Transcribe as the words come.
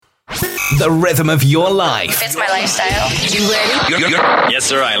the rhythm of your life. It's my lifestyle. You ready? Yes,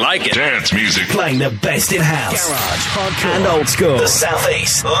 sir, I like it. Dance music. Playing the best in house, garage, hardcore, and old school. The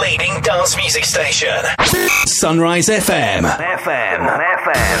Southeast leading dance music station. Sunrise FM.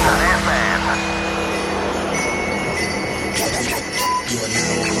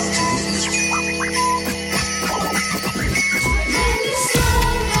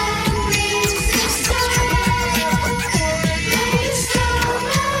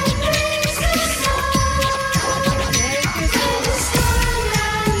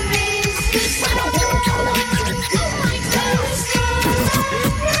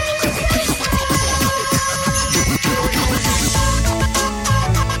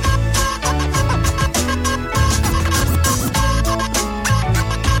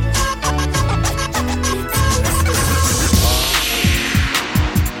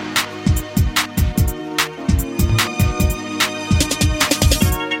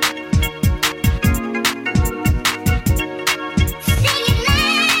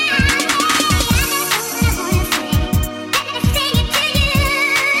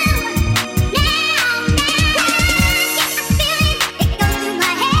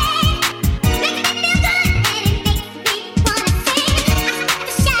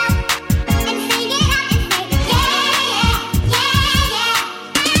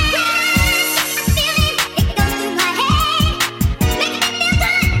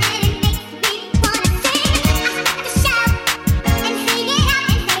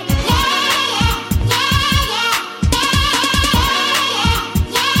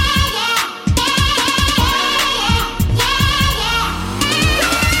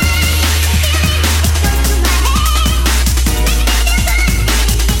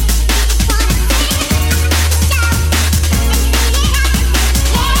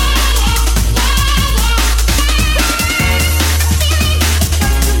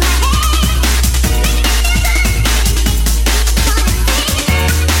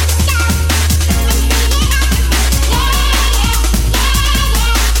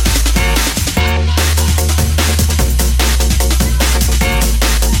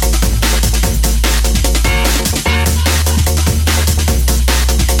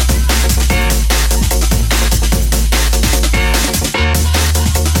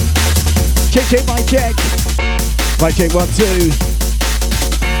 Check, mic check. Mic check, 1, 2.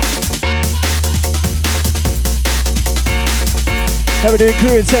 How we doing,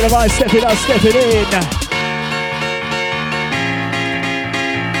 crew? Instead of I stepping up, stepping in.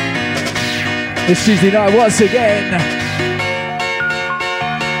 It's Tuesday night once again.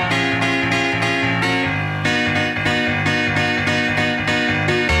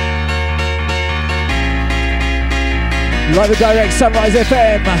 Live and direct, Sunrise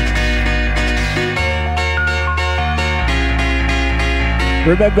FM.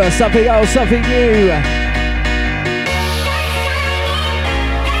 Remember, something old, something new.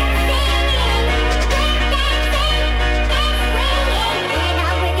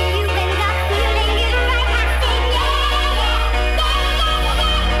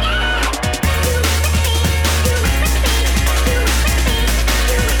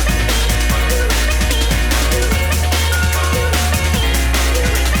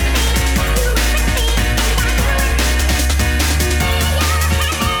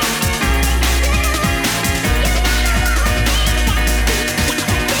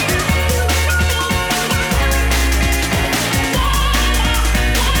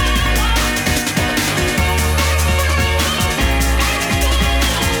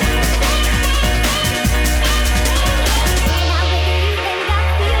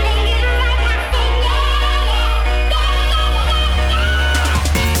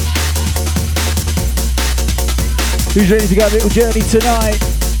 Who's ready to go on a little journey tonight?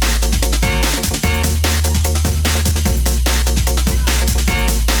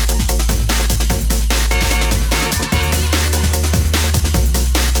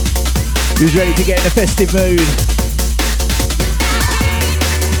 Who's ready to get in a festive mood?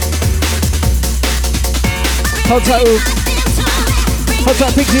 Hold tight,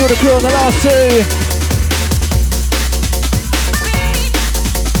 Pixie, all the crew on the last two.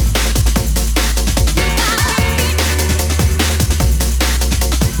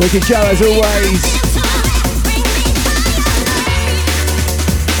 Wicked show as always.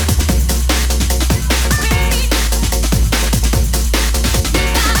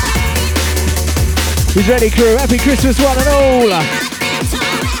 Who's ready, crew? Happy Christmas, one and all.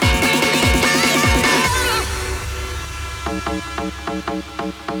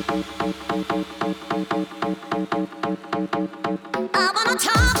 I wanna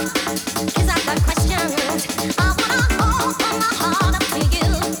talk, 'cause I've got questions. I wanna open my heart up to you.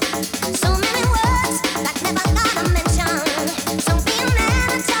 So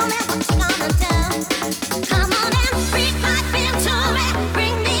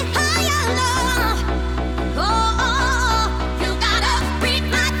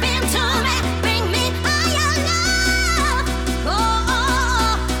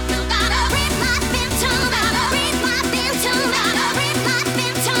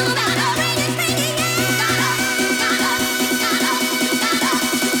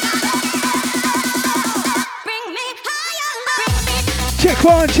Chick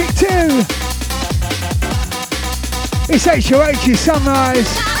 1, Chick 2. It's HOH's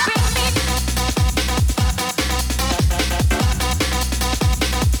Sunrise.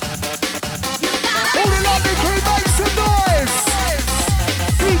 All the London crew make some noise.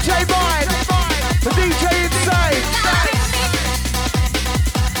 DJ Mine, the DJ Insane.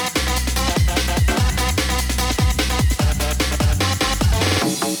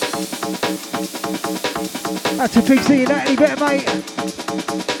 That's a big see you that any better, mate.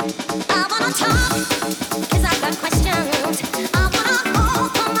 I wanna talk, 'cause I got questions. I wanna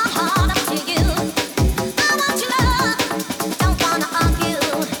open my heart up to you. I want your love, don't wanna argue.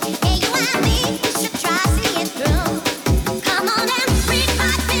 Yeah, you and me, we should try, see it through. Come on and breathe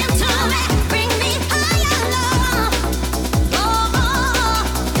right into me, bring me higher, love. Oh, oh,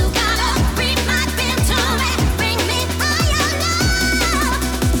 you gotta breathe right into me, bring me higher, love.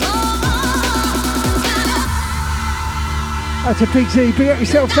 Oh, oh, you gotta. That's a big Z. Big up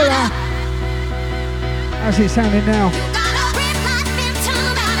yourself, fella. How's it sounding now?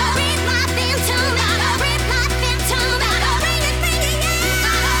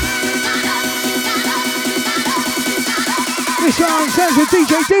 This one sounds with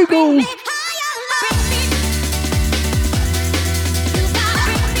DJ Dougal.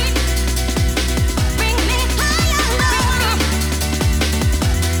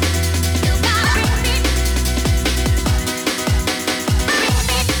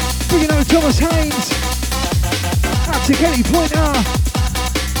 Bringing over Thomas Haynes. Out to Kelly Pointer.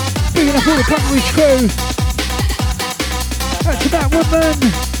 Bringing up all the Puckridge crew. Out to Matt Woodman.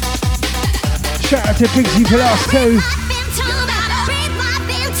 Shout out to Bigsy for last two.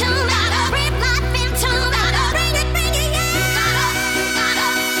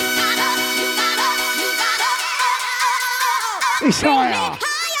 It's higher.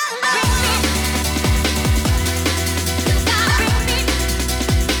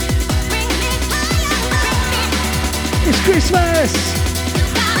 It's Christmas.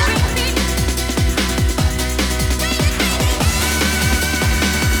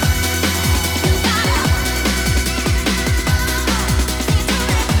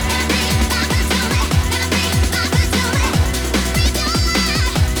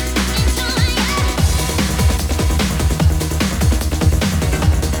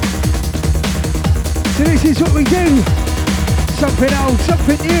 So this is what we do. Something old,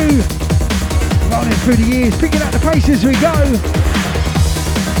 something new. Rolling through the years, picking up the pace as we go.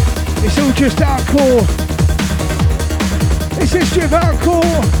 It's all just hardcore. It's history of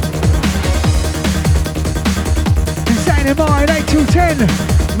hardcore. Insane in mind, 8 till 10.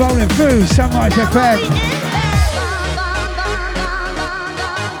 Rolling through Sunrise FM.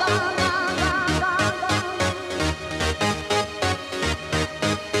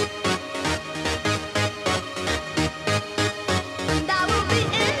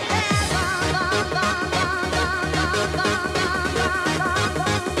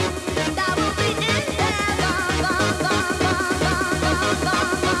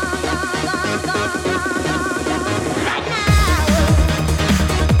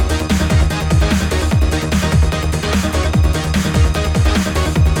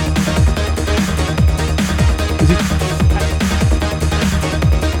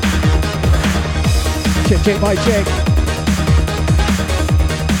 Check, my check.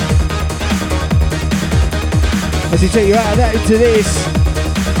 As you take you out of that into this.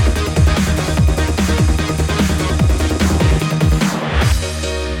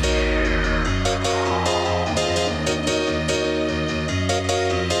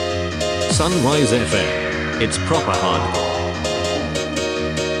 Sunrise FM. It's proper hardcore.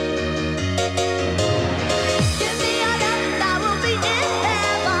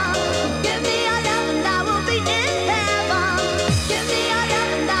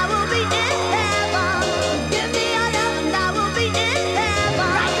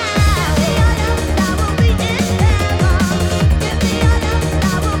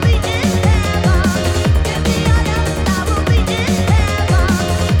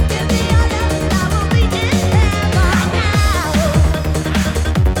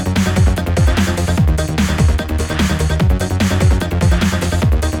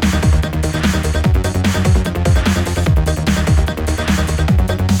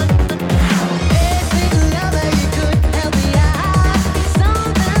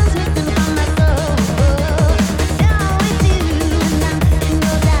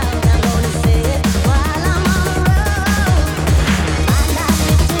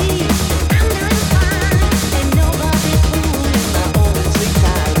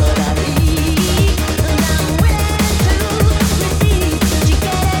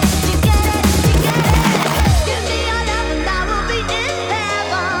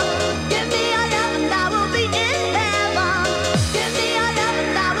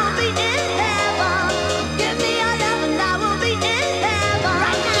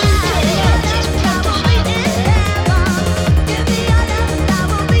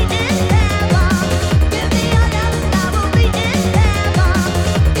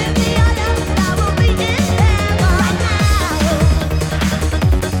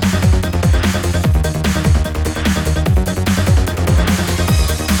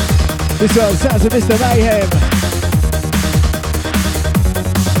 This one sounds of Mr. Mayhem.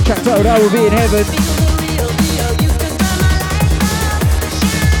 Track titled I Will Be in Heaven.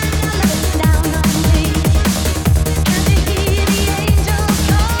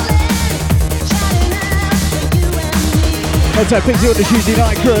 That's our Pixie on the Tuesday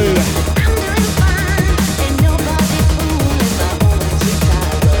night crew.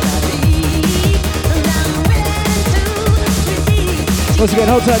 Once again,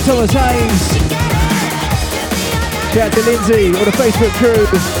 hold tight, Thomas Haynes. Shout out to Lindsay or the Facebook crew.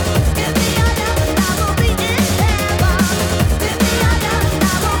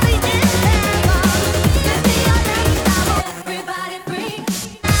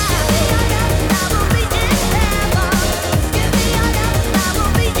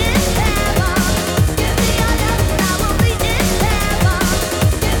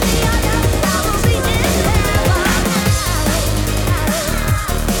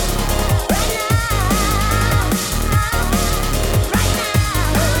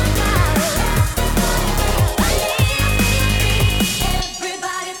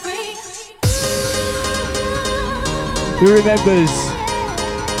 Who remembers?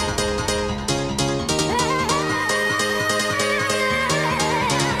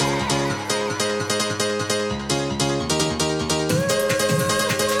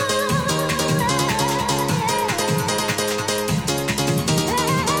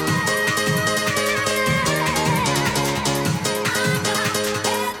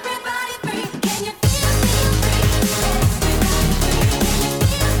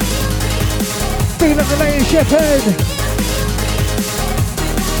 Big up the lady Shepherd.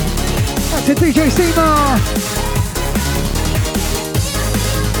 To DJ Semah.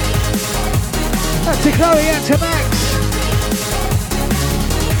 That's to Chloe and to Max.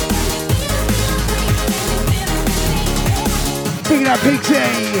 Big up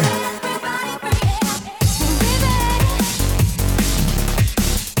Pixie.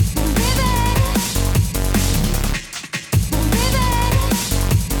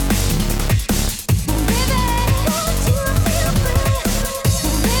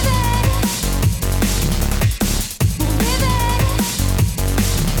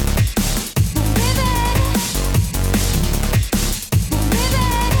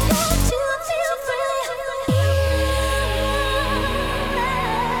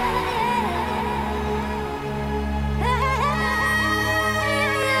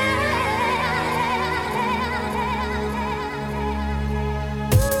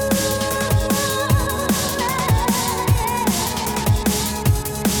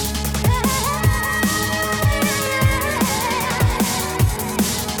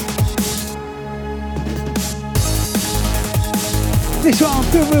 This one,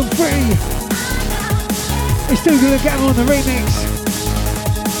 Feel Real Free. It's Dougal and Gammer on the remix.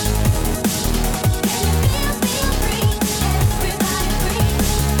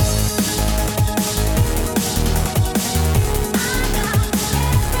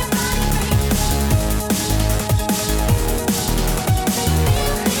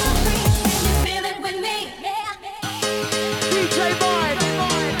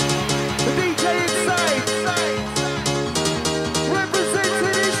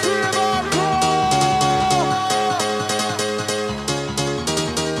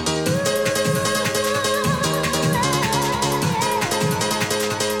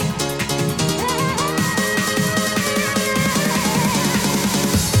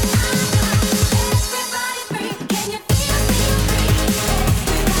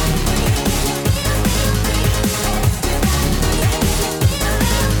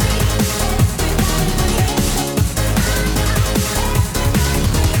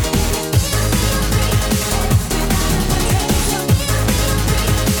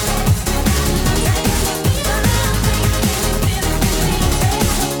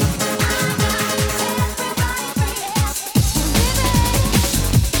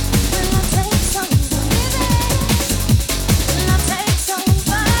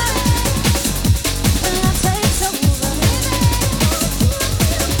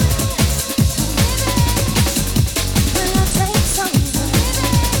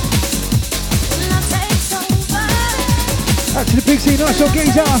 Nice old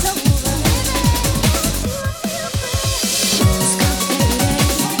geezer.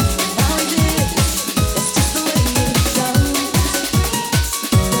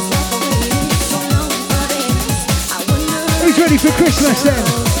 Who's ready for Christmas then?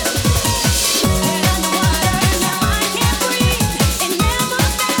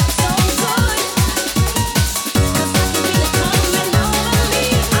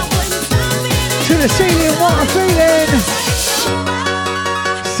 To the ceiling, what a feeling!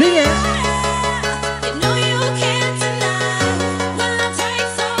 Sing it!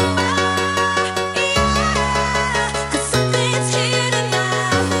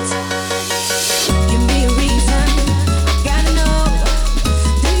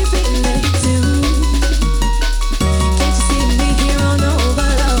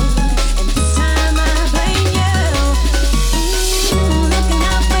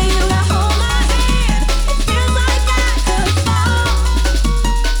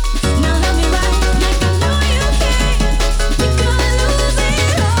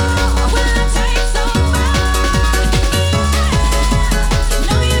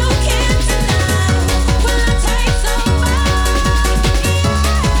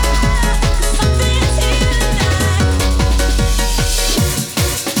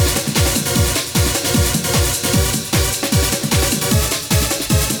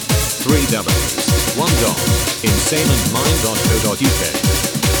 www.insaneandmind.co.uk.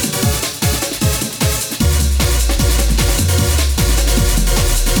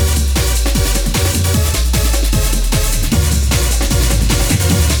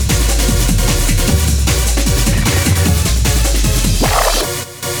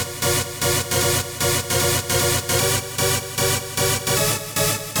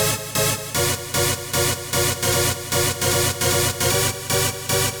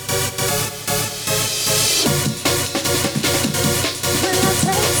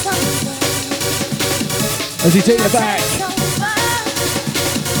 As you take it back,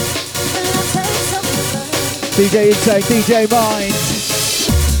 DJ Insane, DJ Mind.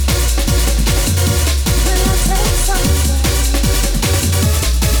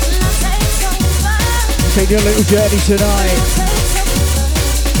 Take your little journey tonight.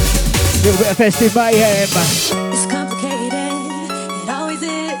 A little bit of festive mayhem. It's complicated, it always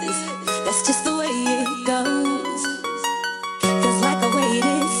is. That's just the way it goes. Feels like I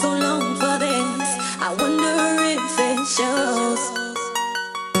waited so long for this. I wonder if it shows.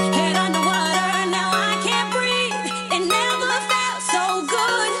 Head underwater, now I can't breathe. It never felt so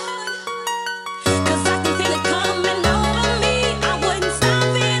good. 'Cause I can feel it coming over me. I wouldn't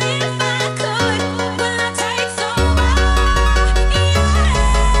stop it if I could. Will I take over?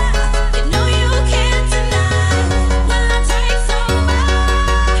 Yeah, you know you can't deny. Will I take over?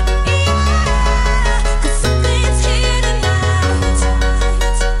 Yeah, 'cause something's here tonight.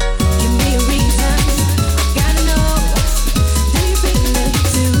 Give me a reason, I gotta know. Do you feel it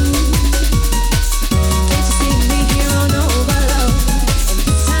too? Can't you see me here on overload? And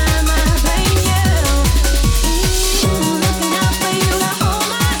this time I blame you. Looking out for you to hold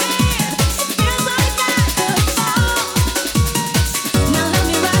my hand. It feels like I could fall. Now let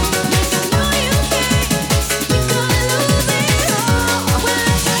me ride, like I know you can. We could lose it all. Will I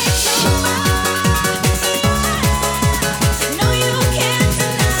take over? Yeah, you know you can't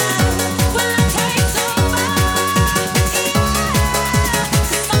deny. Will I take over? Yeah,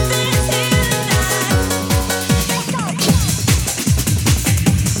 'cause something's here tonight.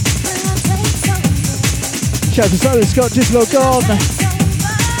 Shout out to Solar Scott, just logged on.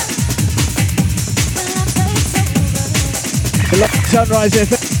 The Lovin Sunrise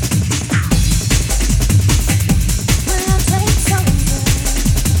FM.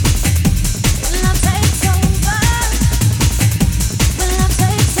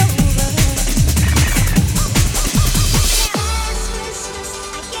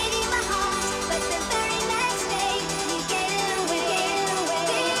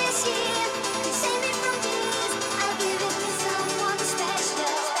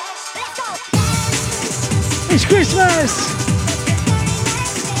 It's Christmas!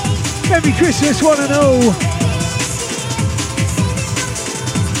 Merry Christmas, one and all!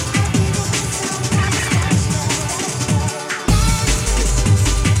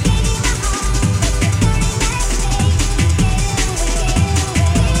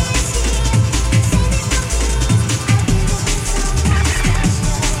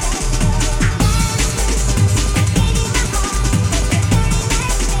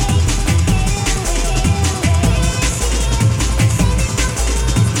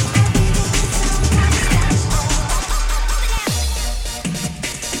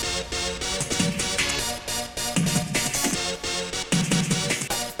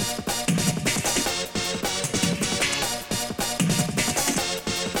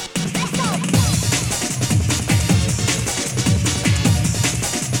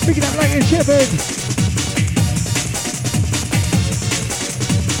 Picking up Leighton Shepherd.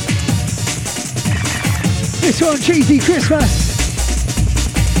 This one, Cheesy Christmas.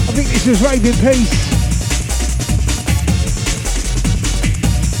 I think this was Rave in Peace.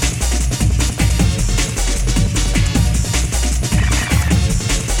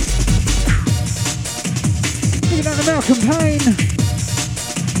 Picking up the Malcolm Payne.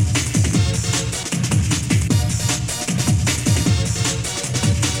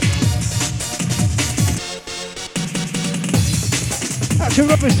 To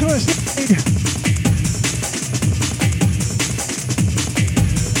Robert's first lead.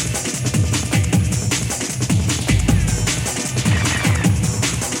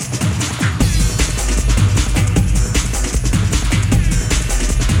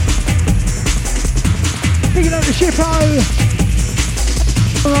 Picking up the Shippo.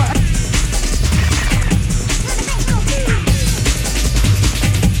 All right.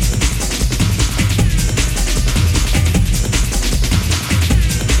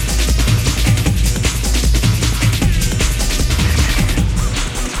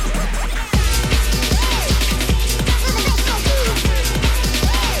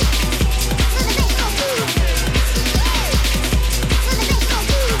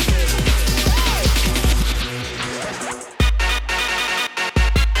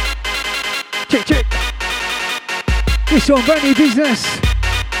 one, brand new business.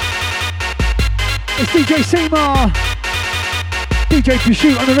 It's DJ Semah, DJ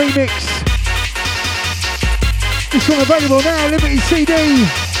Pursuit on the remix. This one available now, limited CD.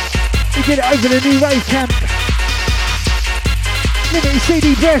 You get it over the new Rave Camp. Limited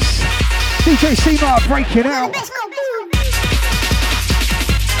CD press. DJ Semah breaking out.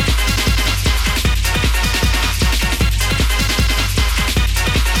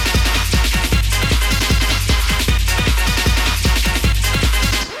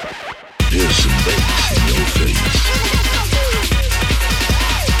 There's some bass in your face.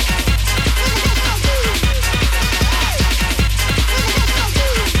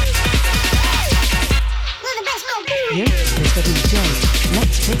 Yes, Mr. DJ,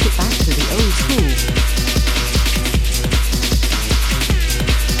 let's take it back to the old school.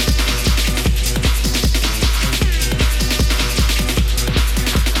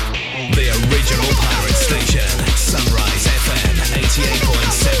 The original pirate station, Sunrise FM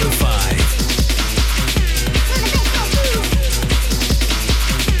 88.75.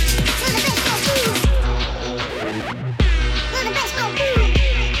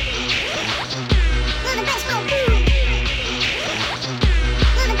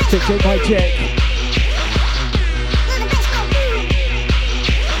 Check, mic check.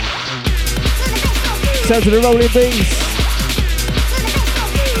 Sounds of the rolling beats.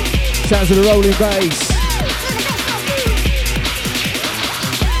 Sounds of the rolling bass.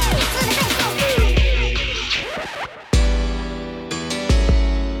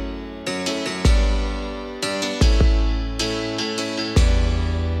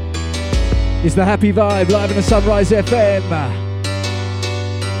 It's the happy vibe live in the Sunrise FM.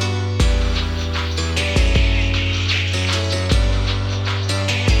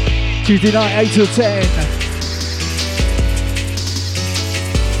 Tuesday night, 8 till 10.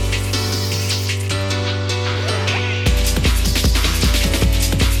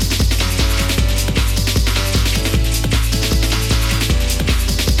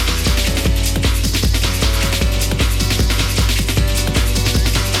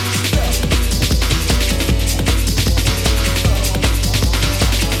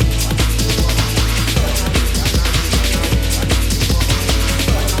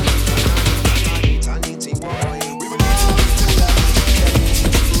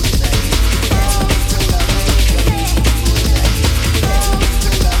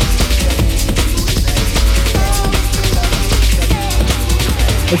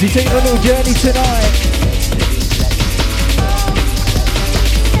 As we take a little journey tonight.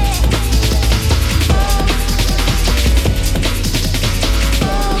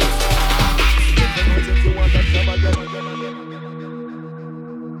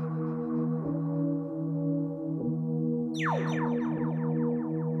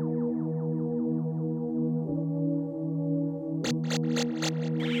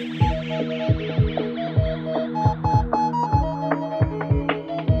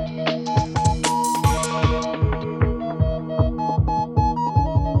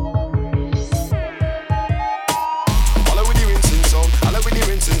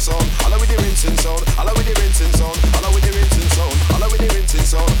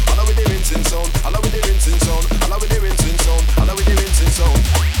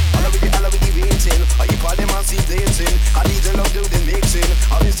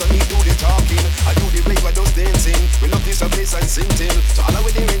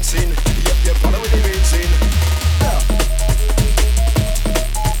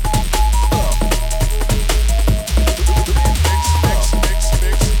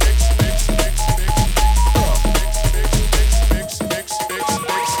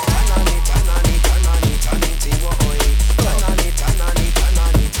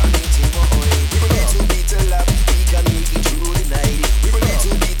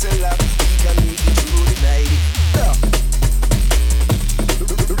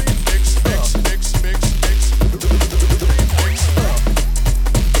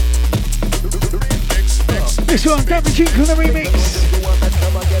 This one, Double Cheek on the remix.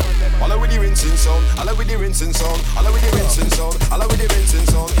 All with the rinsing sound, all with the rinsing sound, all with the rinsing sound, all with the rinsing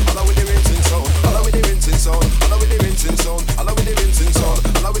sound, all with the rinsing sound, all with the rinsing sound, all with the rinsing sound, all with the rinsing sound,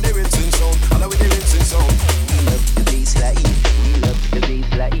 all with the rinsing sound, all with the rinsing sound. We love the bass like it, we love the bass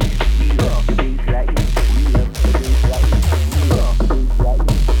like it, we love the bass like it, we love the bass like it, we love the bass like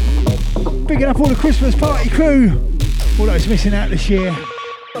it. Bigging up all the Christmas party crew, all those missing out this year.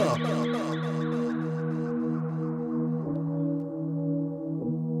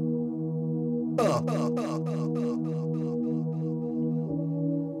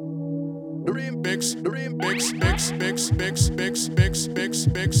 Dream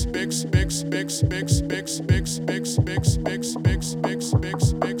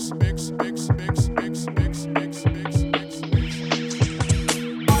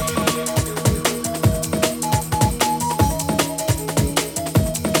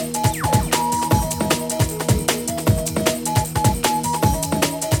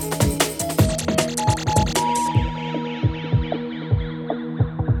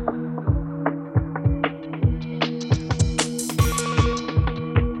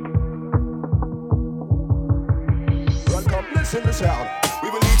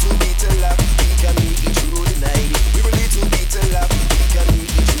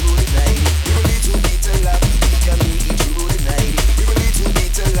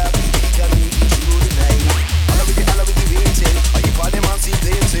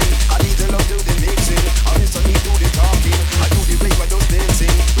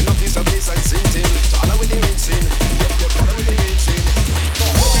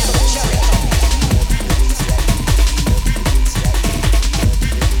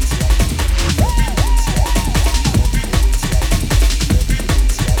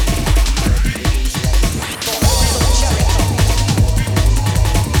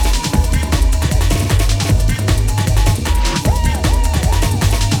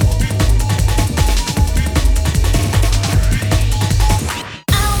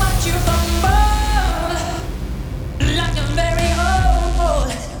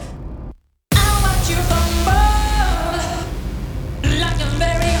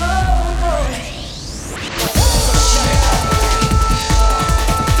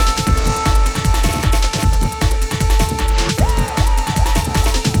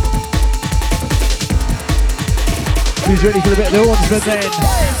Who's ready for a bit of the Hornzmen then?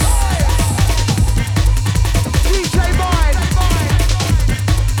 DJ Mine,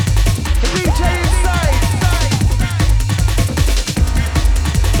 the DJ inside.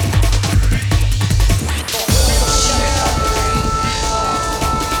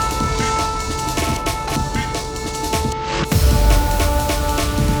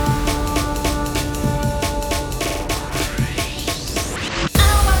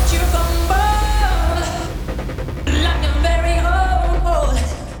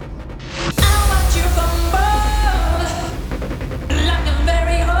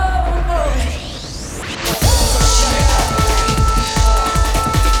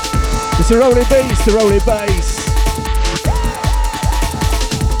 The rolling bass, the rolling bass.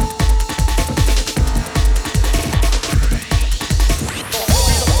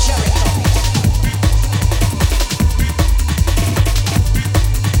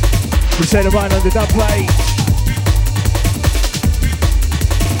 We set a mine on the dub plate.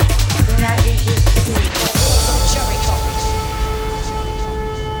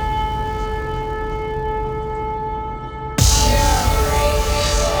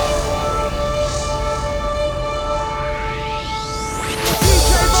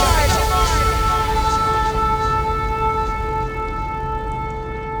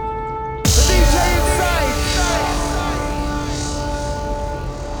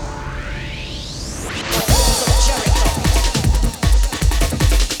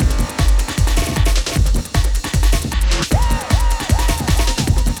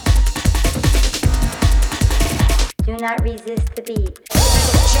 Not resist the beat.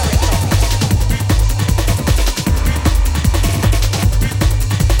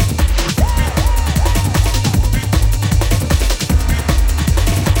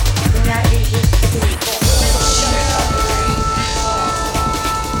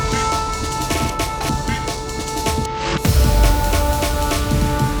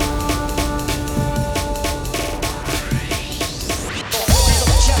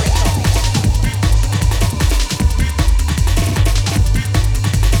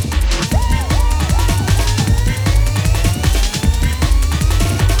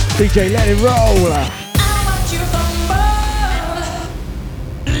 DJ, let it roll.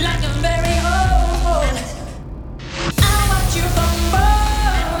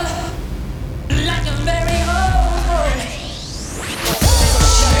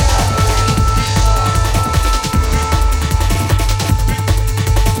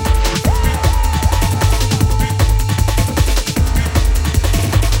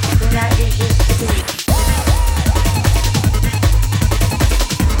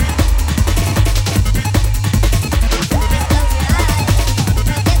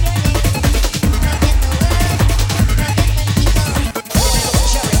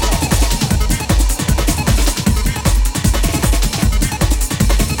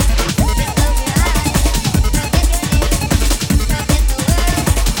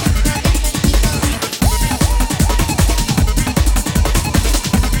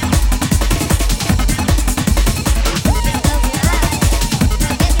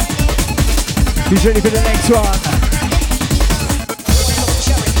 Who's ready for the next one?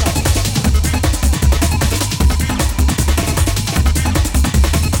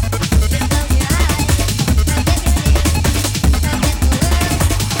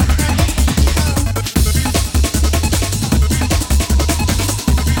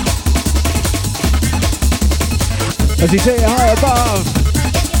 As you say, high above.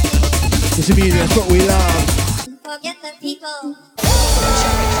 It's a music, that's what we love. Forget the people.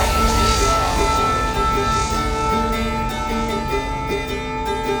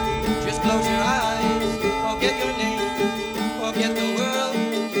 Just close your eyes, forget your name, forget the world,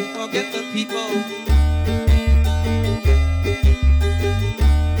 forget the people.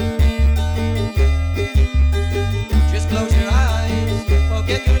 Just close your eyes,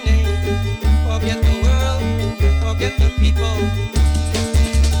 forget your name, forget the world, forget the people.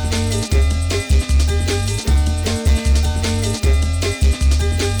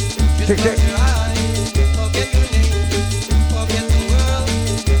 Just close your eyes, forget your name, forget the world,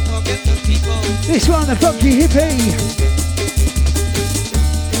 forget the people. This one, the funky hippie.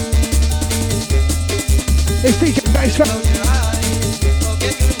 It's DJ Bass. Close your eyes,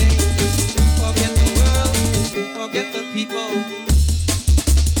 forget your name, forget the world, forget the people.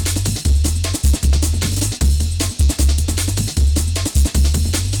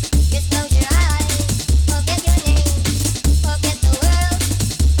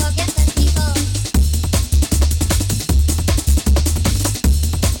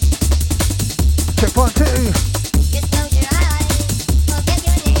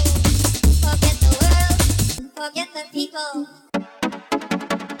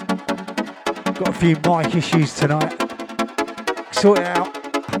 Got a few mic issues tonight. Sort it out.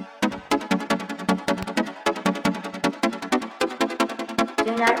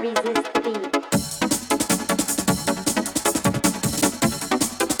 Do not resist the beat.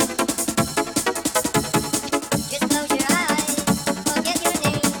 Just close your eyes, forget your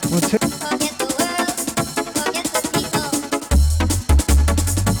name, One, two. forget the world, forget the people.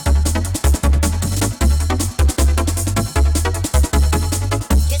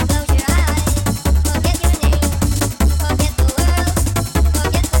 Just close your eyes, forget your name, forget the world,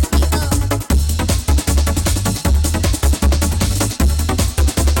 forget the people.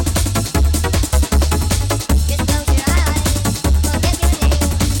 Just close your eyes, forget your name,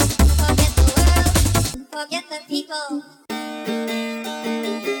 forget the world, forget the people.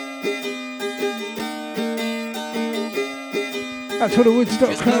 That's for the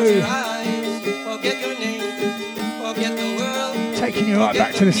Wishdokta Just close your crew. eyes, forget your name, forget the world. Taking you right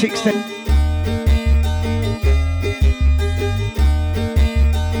back to the 16th.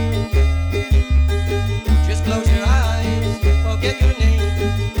 Just close your eyes, forget your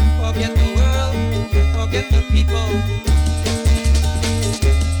name, forget the world, forget the people.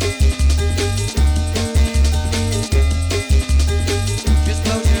 Just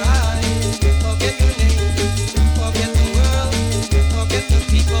close your eyes, forget your name, forget the world, forget the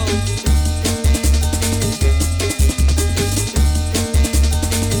people.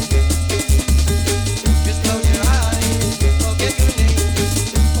 Just close your eyes, forget your name,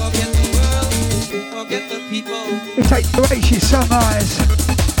 forget the world, forget the people. It takes the way she's sunrise.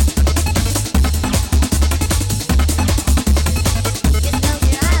 Just close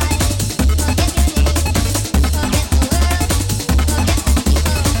your eyes, forget your name, forget the world, forget the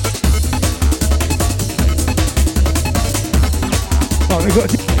people. Right, we've got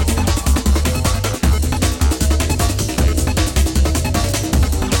to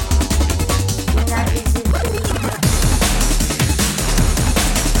Do not resist the beat.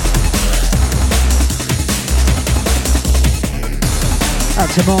 out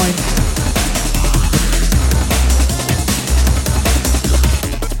to mine.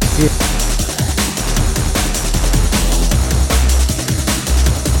 Yeah.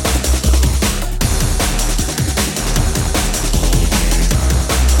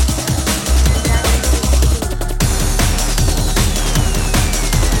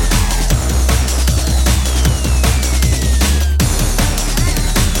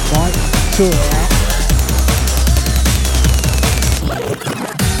 Sort it out.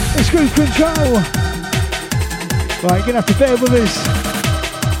 It's cruise control. Right, you're gonna have to bear with us.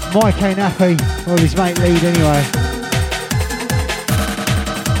 Mike ain't happy, or his mate lead anyway.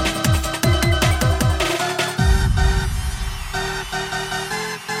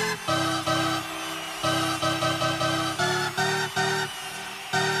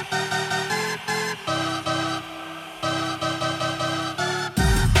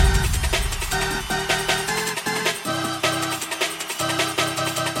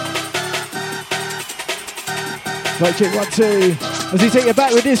 Right, check 1, 2. As we take you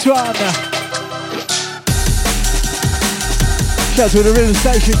back with this one. Shout out to the Rhythm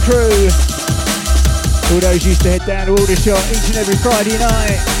Station crew. All those used to head down to Aldershot each and every Friday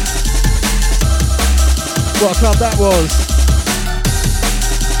night. What a club that was.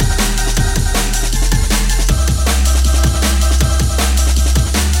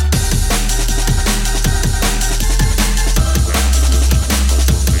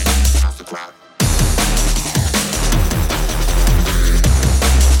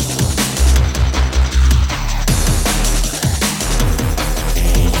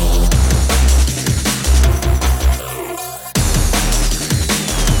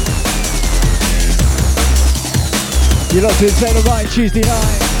 You're locked to Insane on Right Tuesday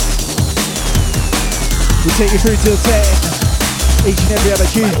night. We'll take you through till 10, each and every other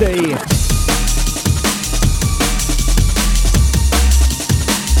Tuesday.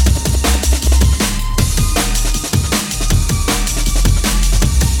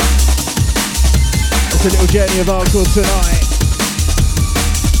 It's a little journey of hardcore tonight.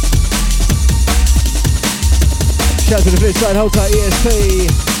 Shout out to the flip side, hold tight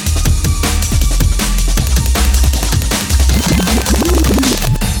ESP.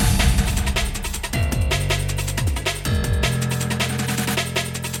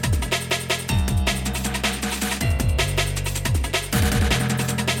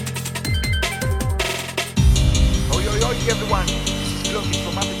 Everyone, this is Luffy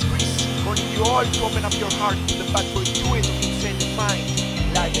from Greece, calling you all to open up your heart to the bad boy doing insane mind,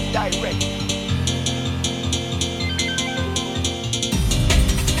 live and direct.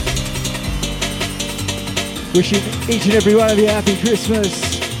 Wishing each and every one of you a happy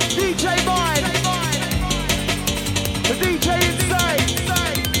Christmas. DJ Mine, the DJ Insane.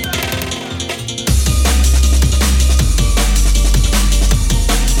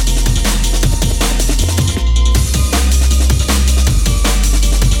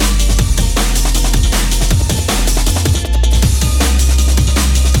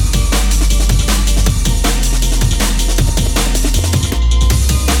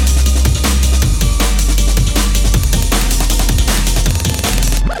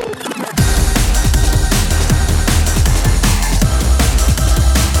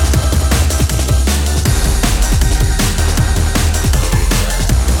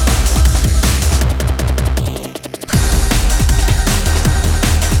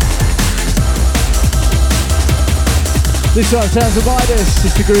 This one sounds of Midas,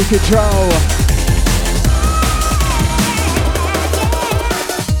 it's the Group Control.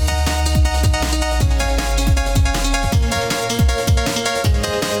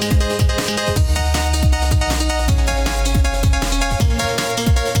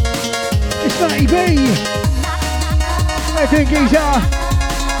 It's Matty B. Everything geezer.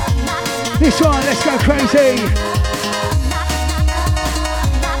 This one, let's go crazy.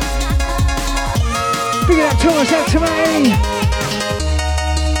 Big it up, Thomas, out to me.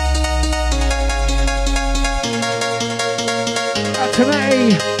 Out to me.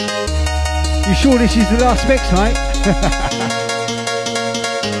 You sure this is the last mix, mate?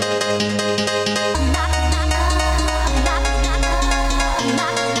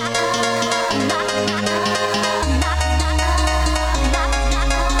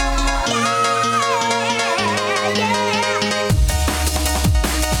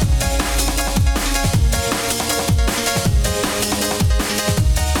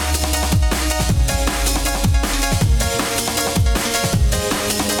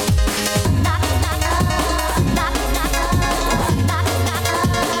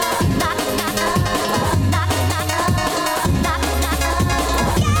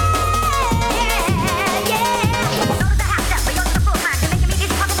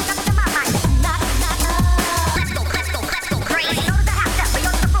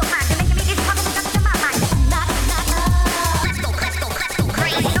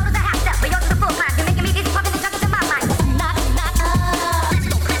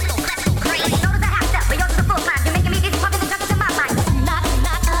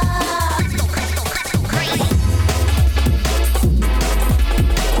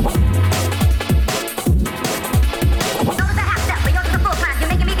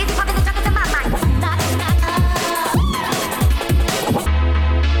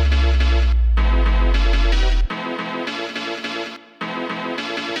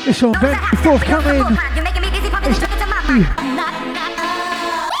 This one very forthcoming.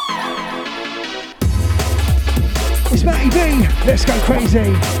 It's Matty B. Let's go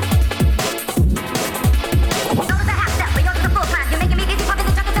crazy.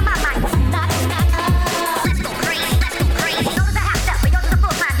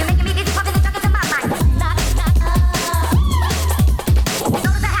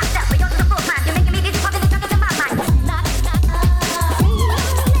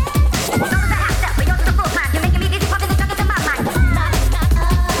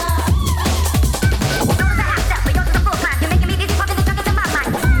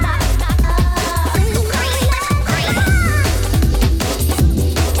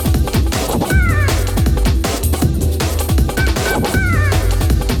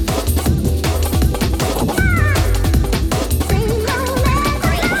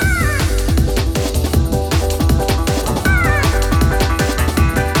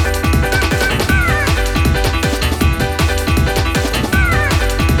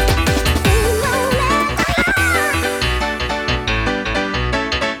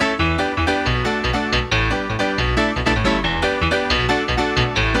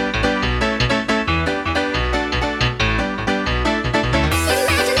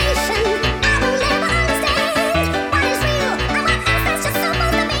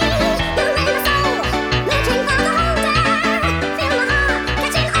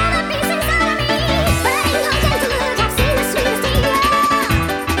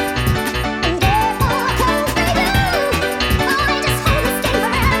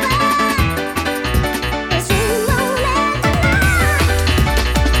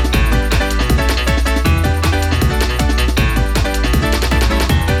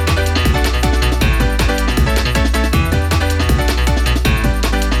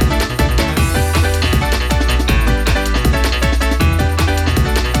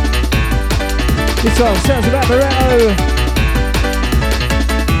 time, sounds of Amaretto.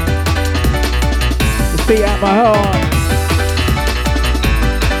 Just beat out my heart.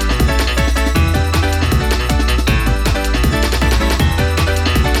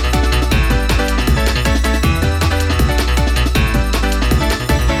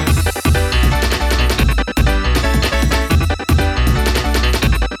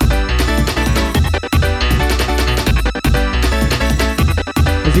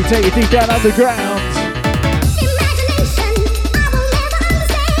 As you take you deep down underground.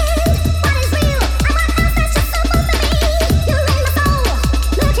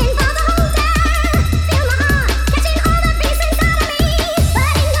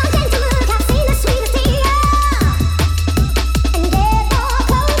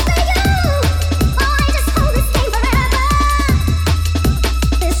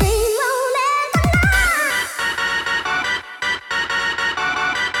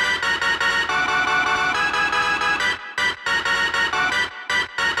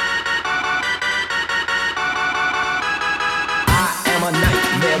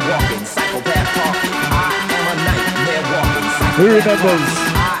 Who remembers?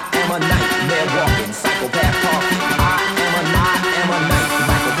 I am a nightmare walking psychopath talking. I am a night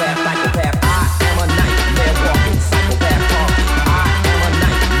psychopath. I am a nightmare walking psychopath talking. I am a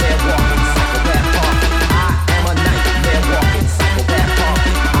nightmare walking psychopath talking. I am a nightmare walking psychopath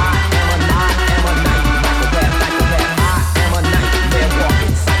talking. I am a nightmare psychopath. I am a nightmare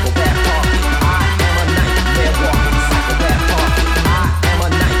walking psychopath talking. I am a nightmare walking psychopath talking. I am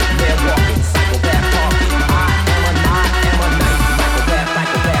a nightmare walking psychopath talking. I am a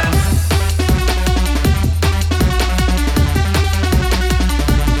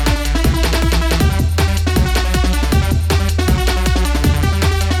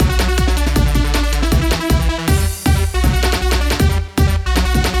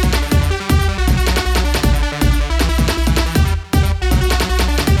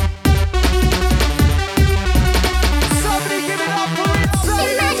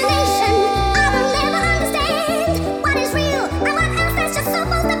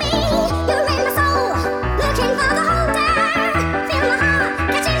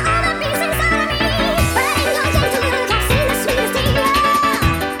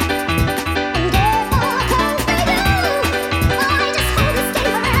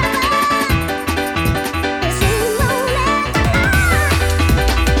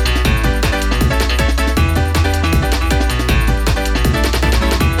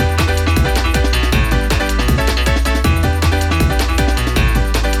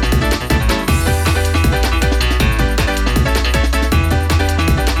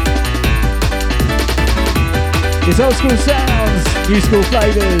It's old school sounds, new school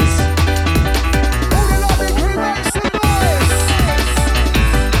flavours.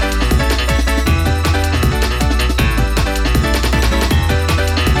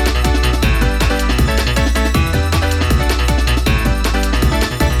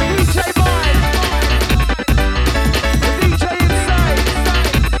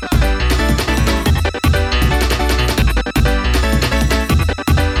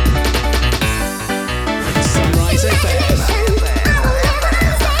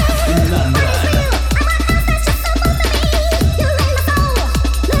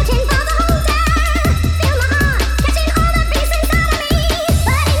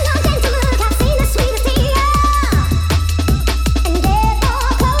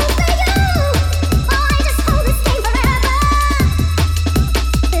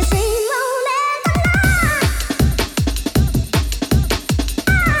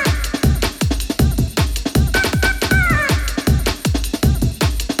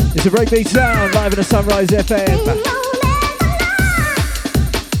 It's a breakbeat sound live in a Sunrise FM.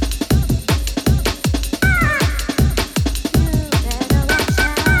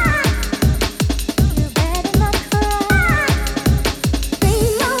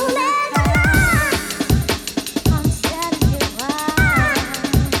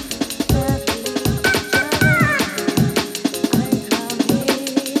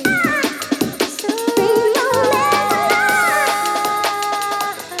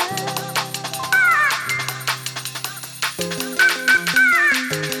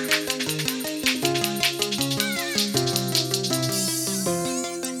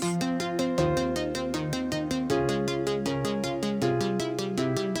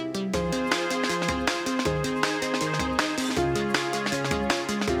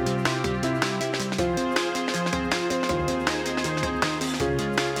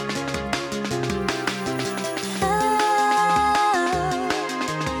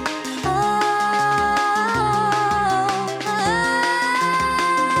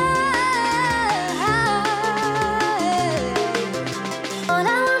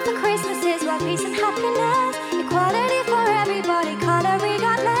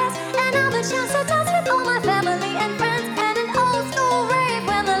 So dance with all my family and friends at an old school rave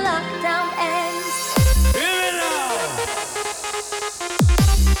when the lockdown ends.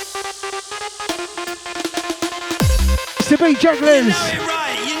 It's the beat Jugglers. You know it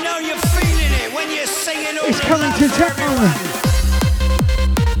right, you know you're feeling it when you're singing all It's the coming love to for town. everyone.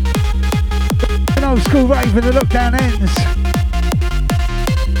 An old school rave when the lockdown ends.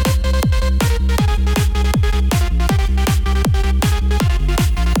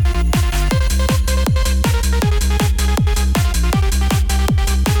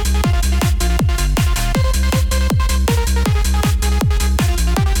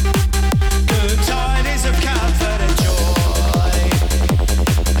 Good tidings of comfort and joy.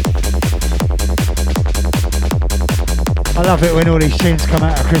 I love it when all these tunes come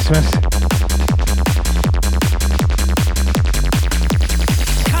out at Christmas.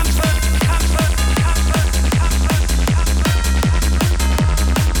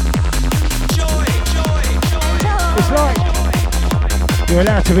 It's like you're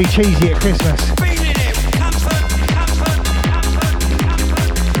allowed to be cheesy at Christmas.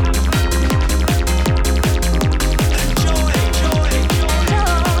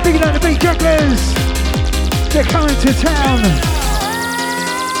 Big on the beat Jugglers. They're coming to town.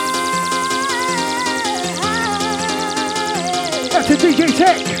 That's a DJ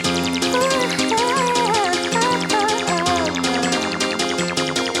Tech.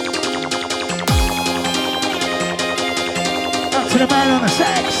 Up to the man on the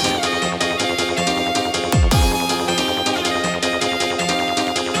sax.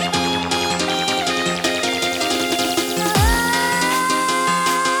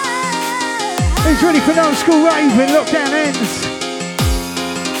 Who's ready for an old school rave when lockdown ends?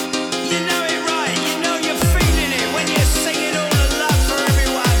 You know it right, you know you're feeling it when you're singing all the love for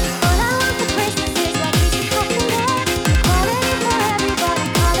everyone. All I want for Christmas is what we should have in there. Holiday for everybody,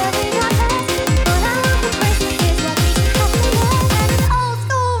 holiday not less. All I want for Christmas is what we should have in there. And an old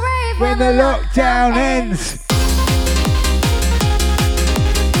school rave When the lockdown ends.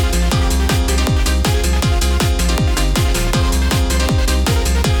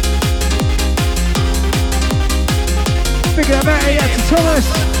 Big up Matty, out to Thomas.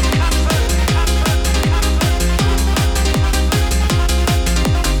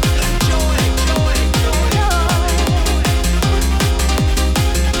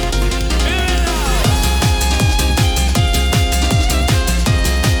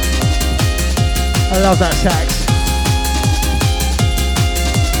 I love that sax.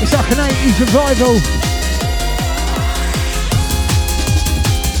 It's like an 80s revival.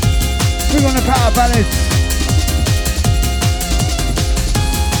 Bring on the power ballads.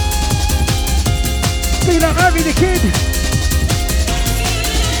 Big up Abby the Kid.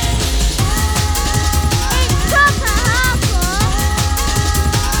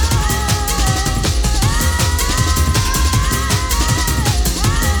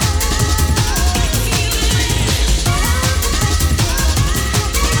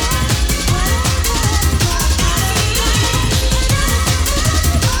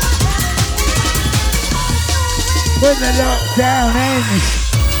 When the lockdown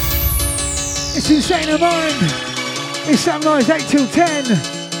ends. It's Insane of Mind. It's Sunrise 8 till 10.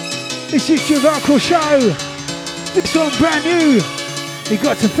 This is your vocal show. This one brand new. You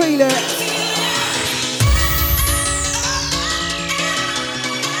got to feel it.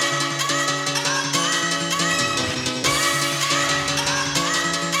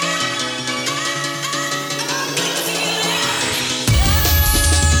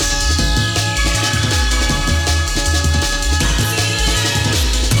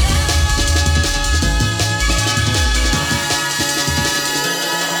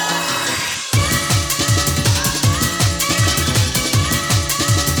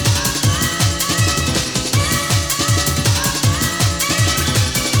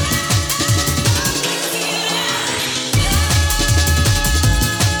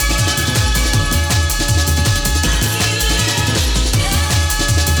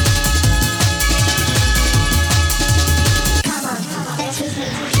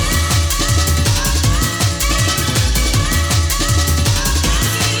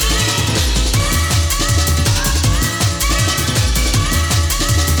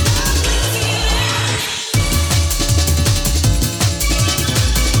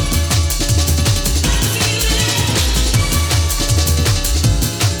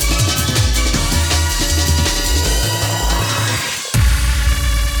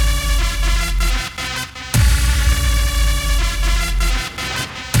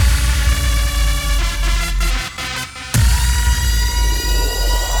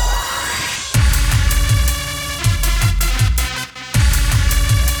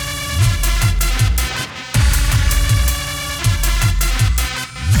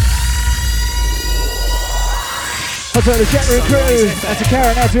 Out to the Cheddar and crew. Out to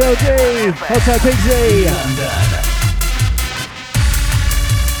Karen, out to LG. Out to Pigsy.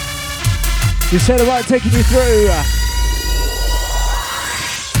 You said it right, taking you through.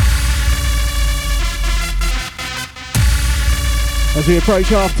 As we approach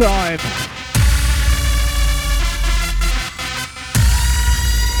half time.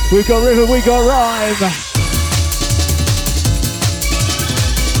 We got River, we got Rhyme.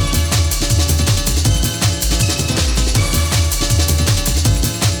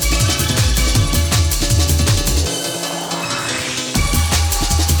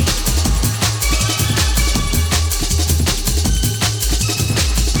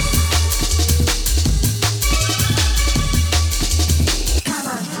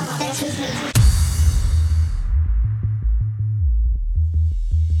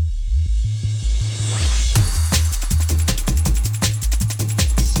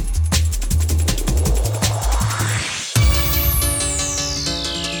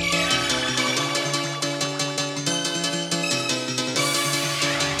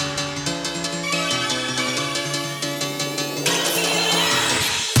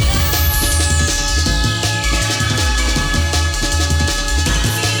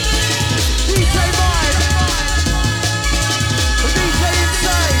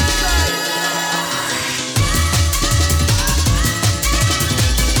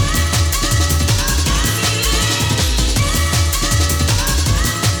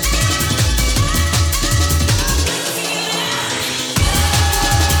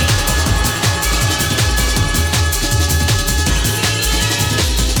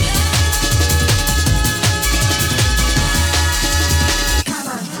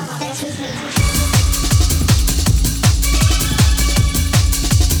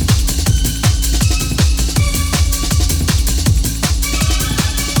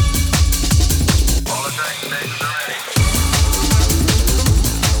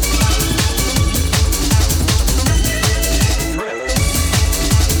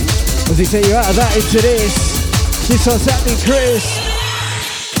 Take you out of that into this. This one's happening, Chris.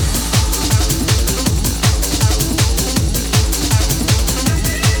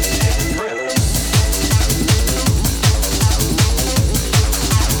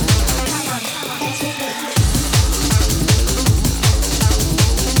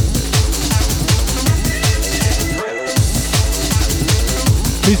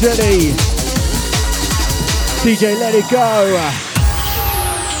 Who's ready? DJ, let it go.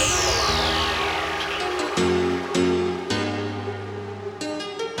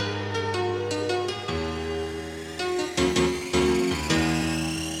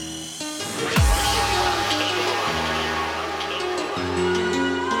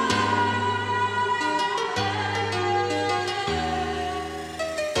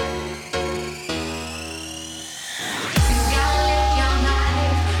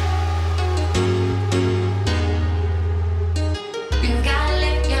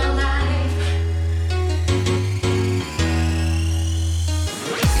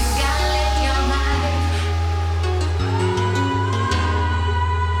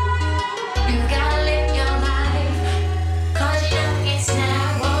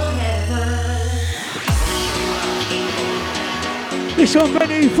 This one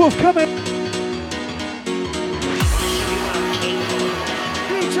ready, forthcoming.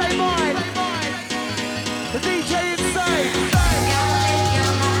 DJ Mine, the DJ inside.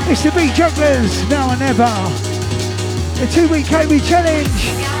 It's the Beat Jugglers, now or never. The 2-week KB challenge.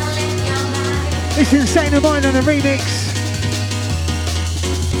 It's Insane of Mine on a remix.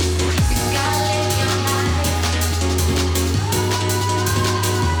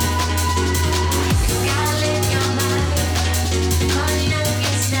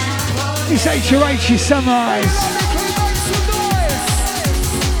 It's HOH's Sunrise.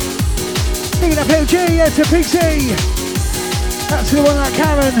 Picking up LG, yeah, to Pixie. That's the one like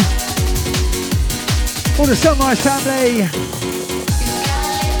Karen. All the Sunrise family.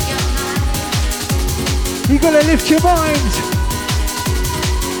 You gotta lift your mind.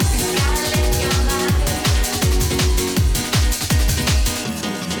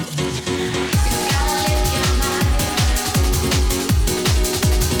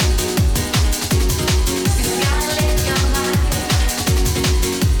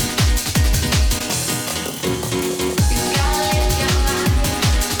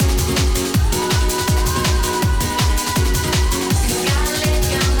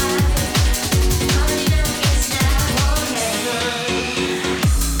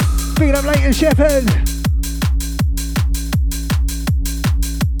 Leighton Shepherd.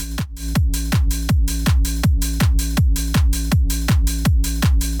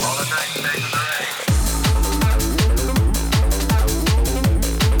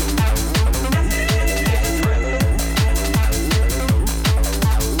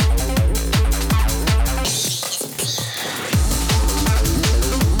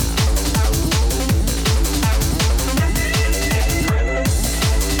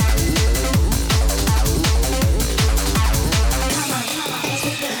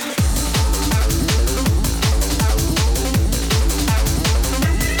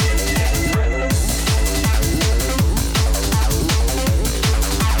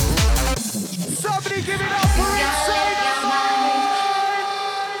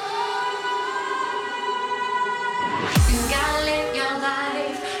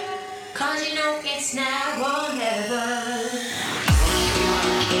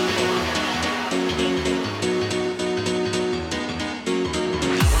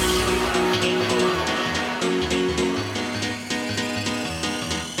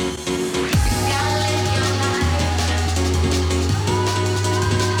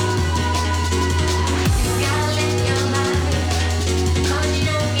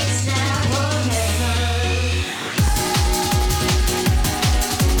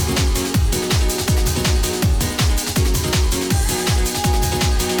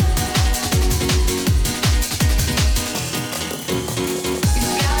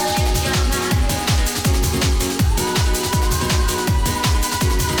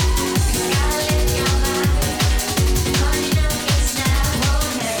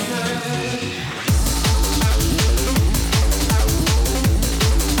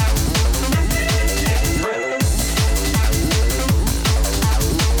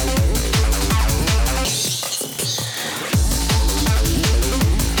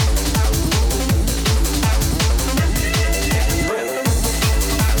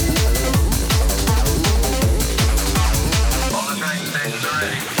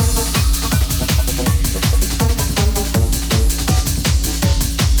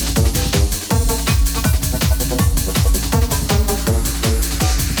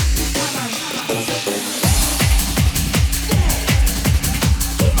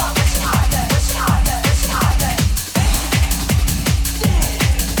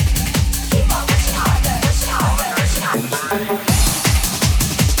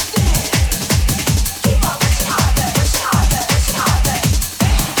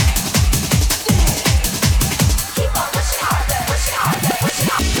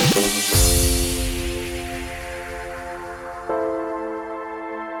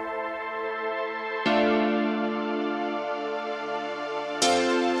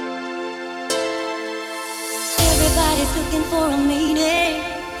 for a meeting.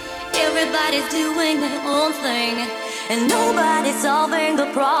 Everybody's doing their own thing, and nobody's solving the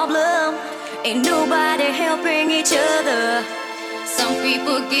problem. Ain't nobody helping each other. Some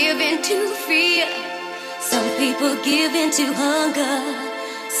people give in to fear, some people give in to hunger.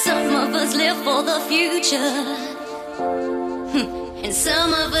 Some of us live for the future, and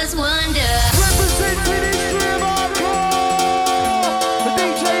some of us wonder. Representing Extreme Hardcore, the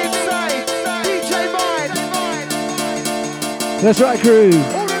DJ Inside, DJ Mind. That's right, crew.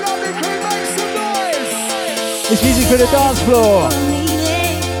 All the lovely crew, make some noise. It's music for the dance floor.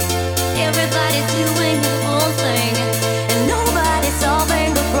 Everybody's doing their own thing, and nobody's solving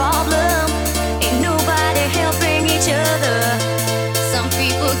the problem. Ain't nobody helping each other. Some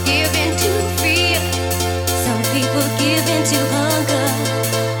people give in to fear, some people give in to hunger.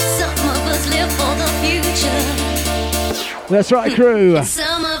 Some of us live for the future. That's right, crew.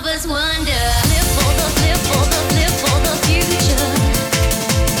 Some of us wonder. Live for the future.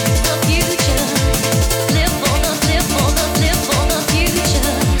 The future. Live for the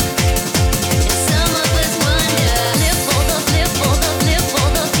future. And some of us wonder. Live for the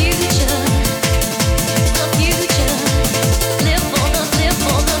future. The future. Live for the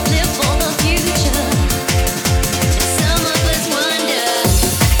future. And some of us wonder.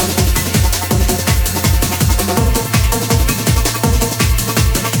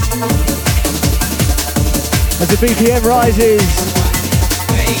 As the BPM rises,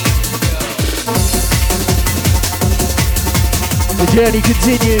 the journey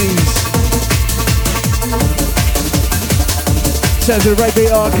continues. Sounds of breakbeat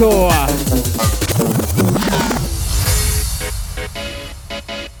hardcore.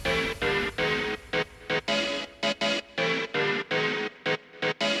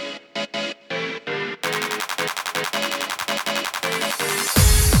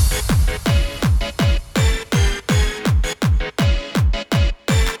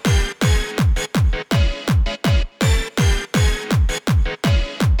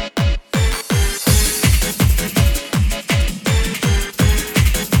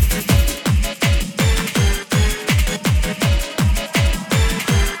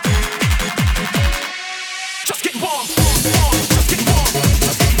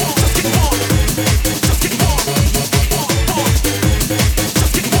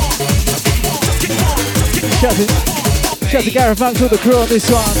 Shout to Gareth amongst all the crew on this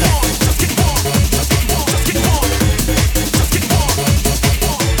one.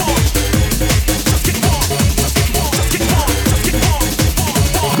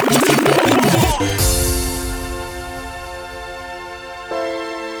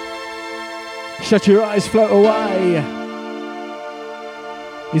 Shut your eyes, float away.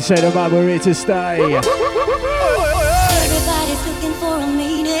 You say the man, we're here to stay. Everybody's looking for a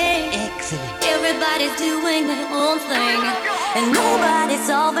meaning. Excellent. Everybody's doing their own thing, and nobody's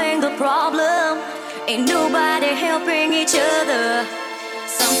solving the problem. Ain't nobody helping each other.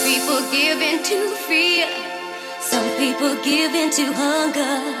 Some people give in to fear, some people give in to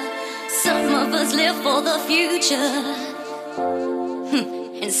hunger. Some of us live for the future,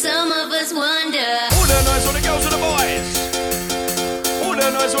 and some of us wonder. All the noise when it goes to the boys. All the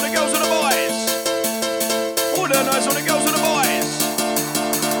noise when it goes to the boys. All the noise when it goes to the boys.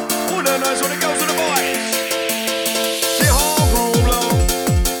 All the noise when it goes to the boys. Say home groove low.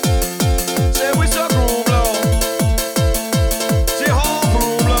 Say we so groove low. Say home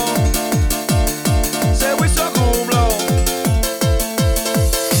groove low. Say we so groove low.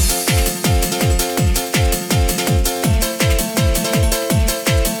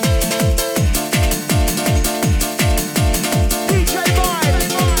 DJ Mind, the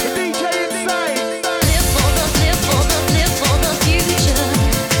DJ Inside. Live for the future.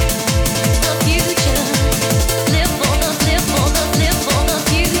 The future. Live for the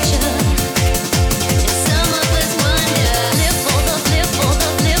future. And some of us wonder. Live for the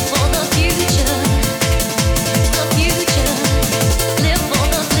future. The future. Live for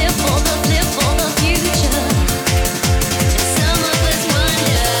the future. And some of us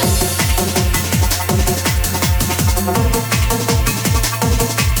wonder.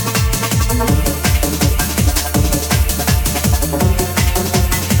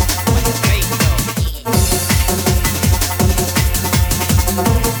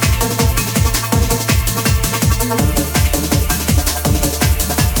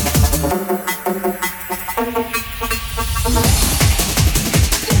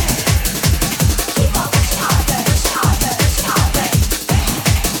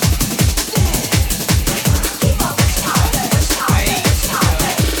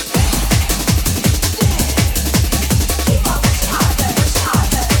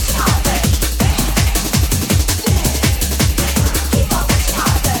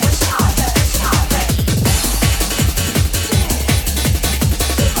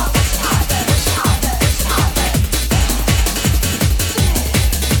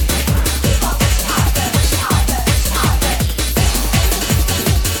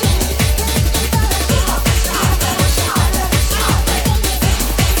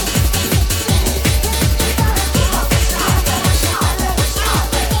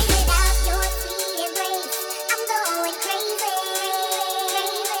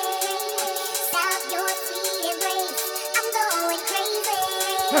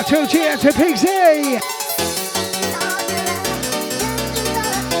 Out to G, out to Pixie.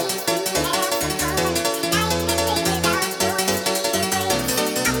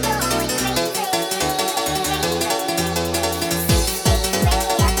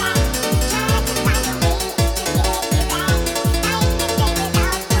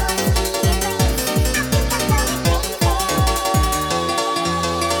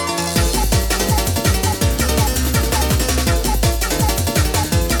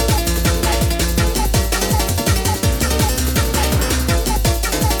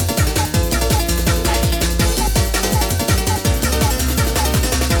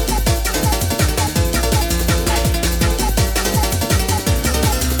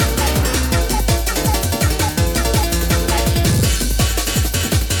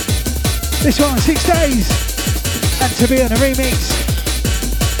 This one, 6 days, and to be on a remix.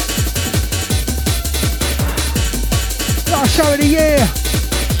 Last show of the year.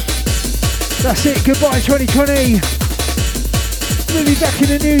 That's it, goodbye 2020. We'll be back in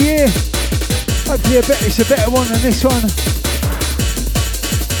the new year. Hopefully it's a better one than this one.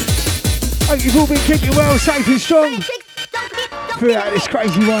 Hope you've all been keeping well, safe and strong throughout this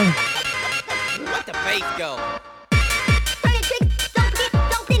crazy one. Let the bass go.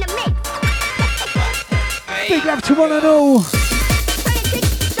 Big love to one and all.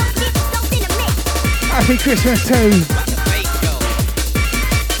 Happy Christmas too.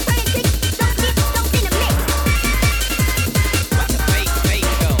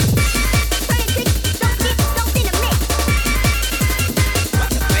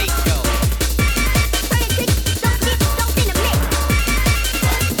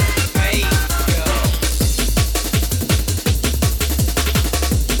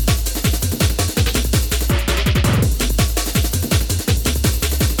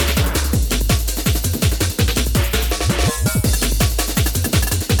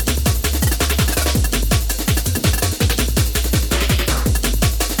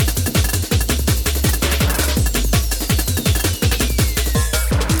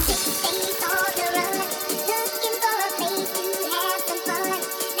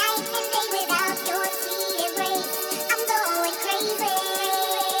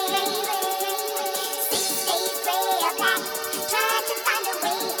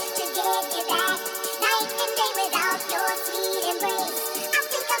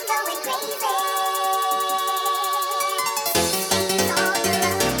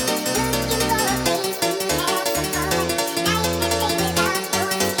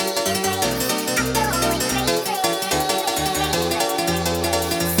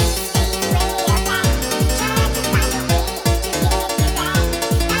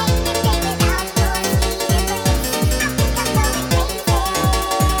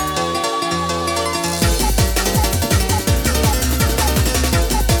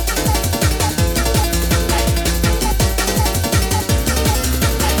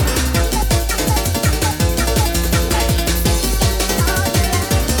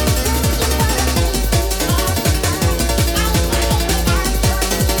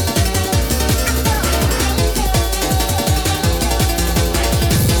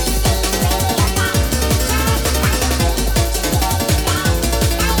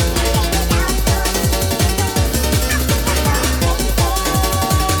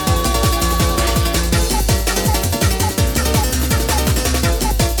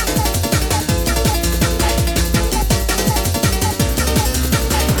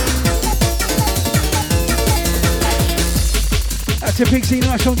 Pixie,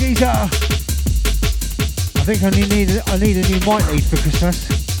 nice on guitar. I think I need a new mic lead for Christmas.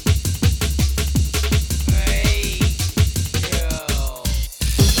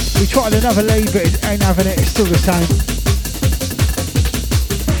 We tried another lead, but it ain't having it. It's still the same.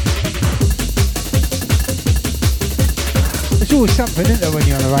 There's always something, isn't there, when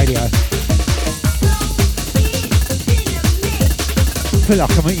you're on the radio? I feel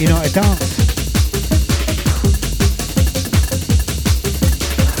like I'm at United Dance.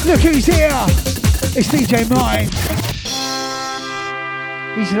 Look who's here! It's DJ Mind.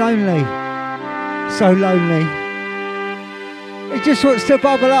 He's lonely. So lonely. He just wants to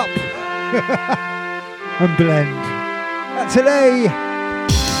bubble up and blend. That's today.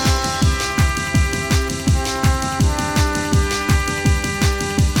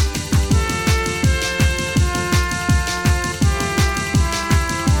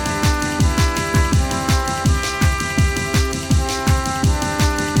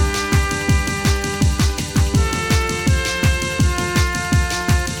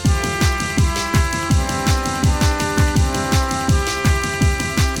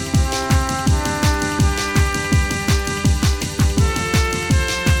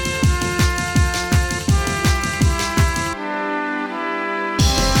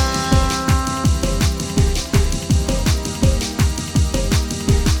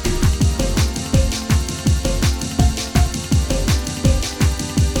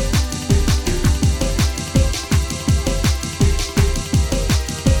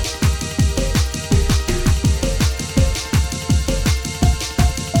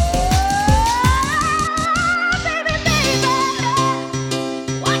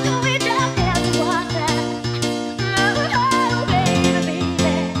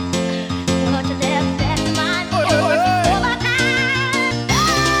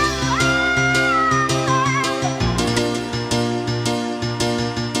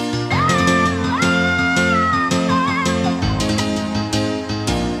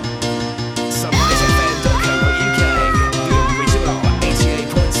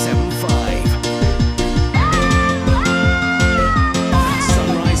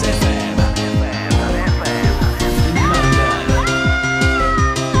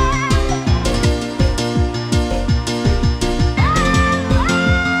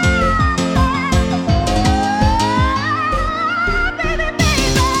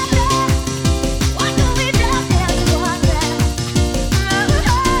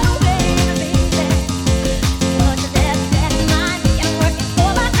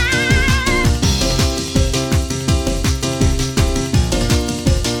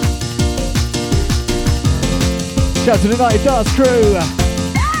 Shout out to the Night Dance crew.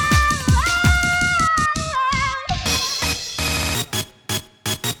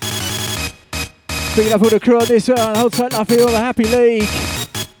 Picking up all the crew on this one. Hold tight, Luffy, all the Happy League.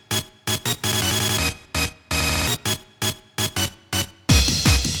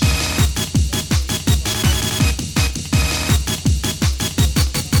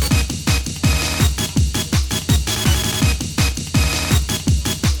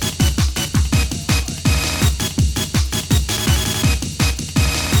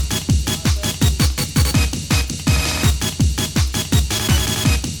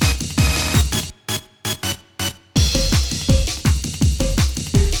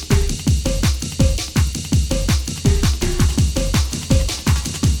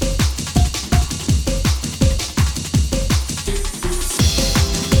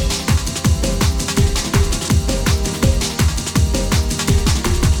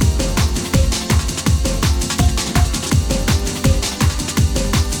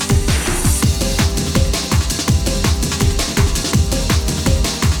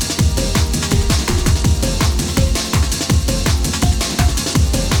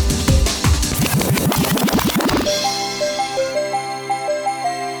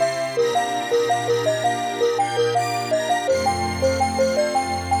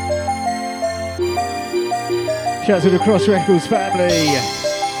 Shout out to the Cross Records family.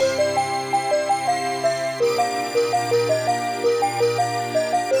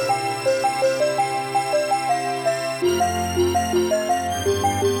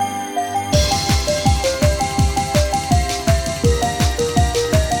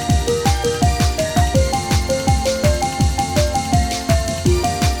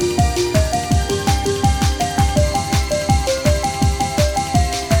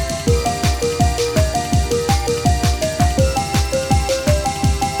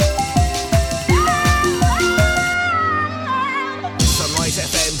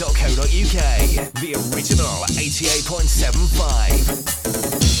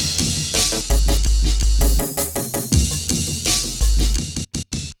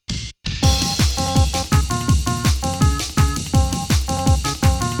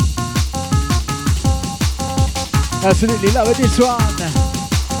 Absolutely loving this one.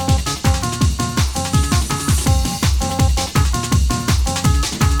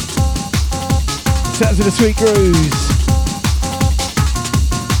 Sounds of the sweet grooves.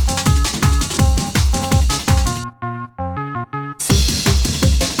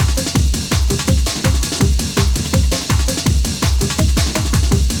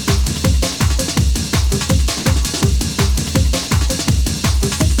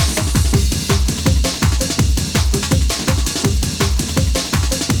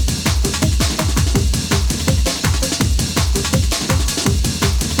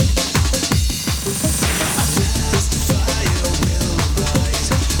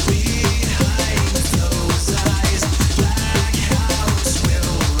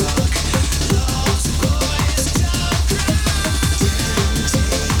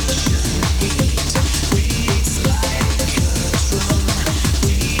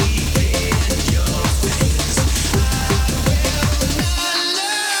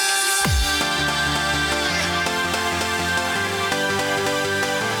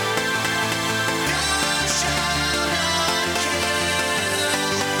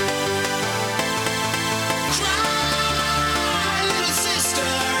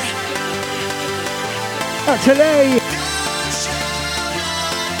 Today,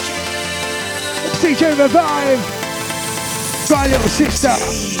 DJ Revive, my little sister.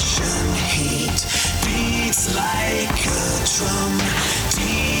 Heat beats like a drum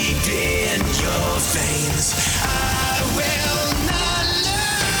deep in your veins. I will not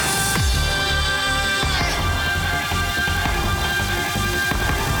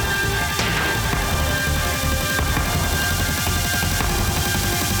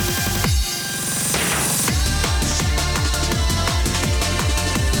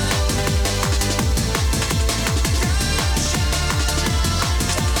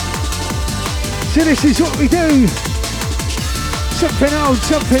So this is what we do. Something old,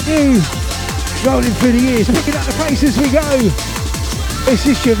 something new. Rolling through the years, picking up the pace as we go. This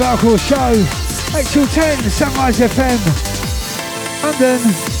is your Valcourt show. 8 till 10, Sunrise FM.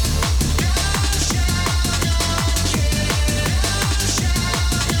 London.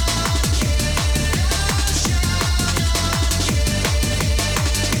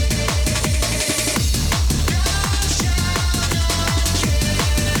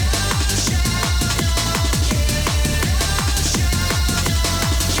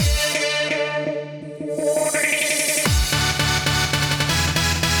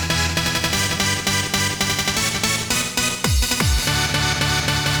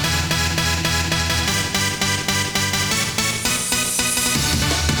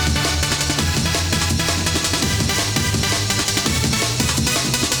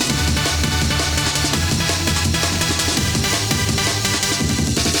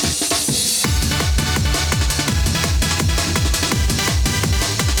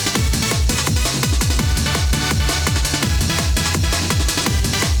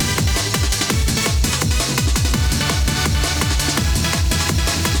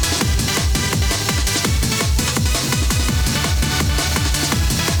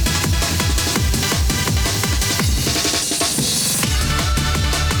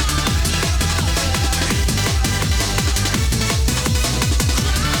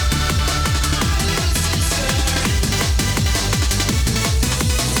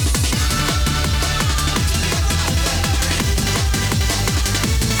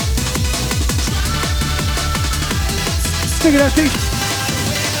 Look at that thing.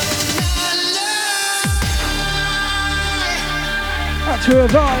 Out to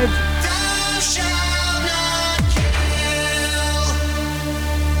revive.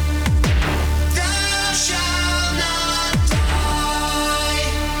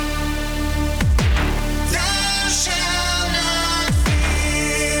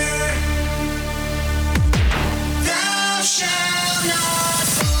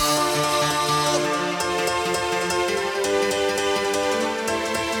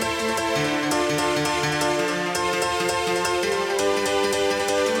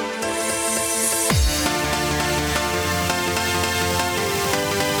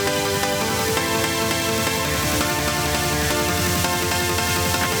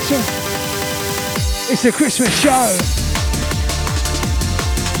 It's a Christmas show.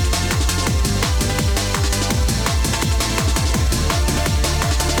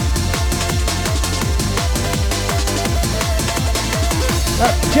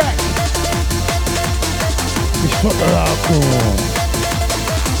 Jack. It's proper hardcore.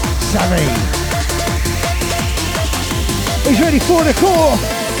 Sammy. He's ready for the core.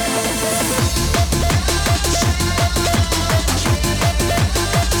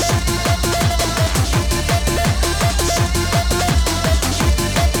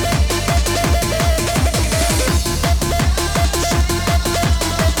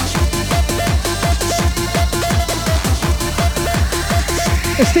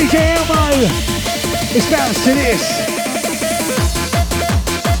 It's DJ Elmo. It's bounce to this.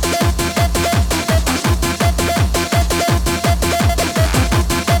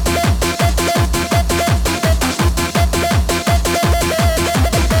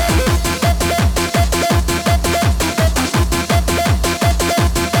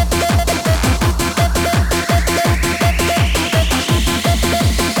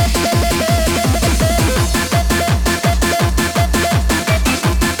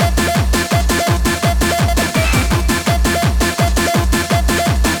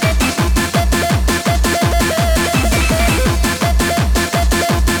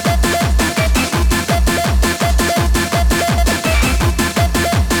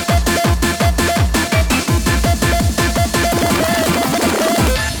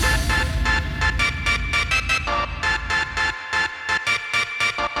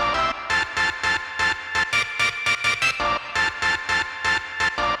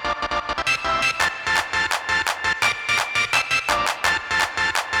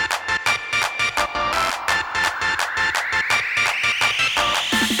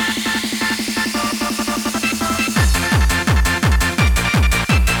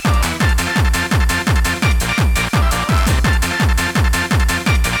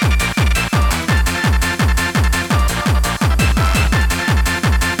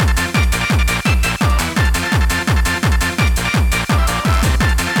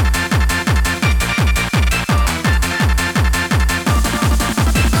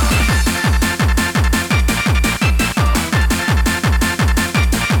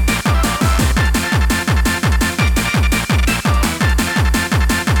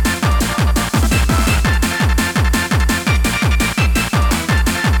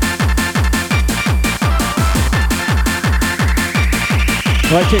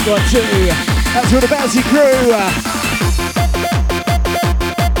 Right, kick 1, 2. That's for the bouncy crew.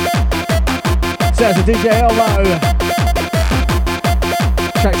 Sounds of DJ Elmo.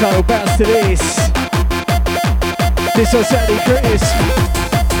 Track title bounce to this. This on Saturday Chris.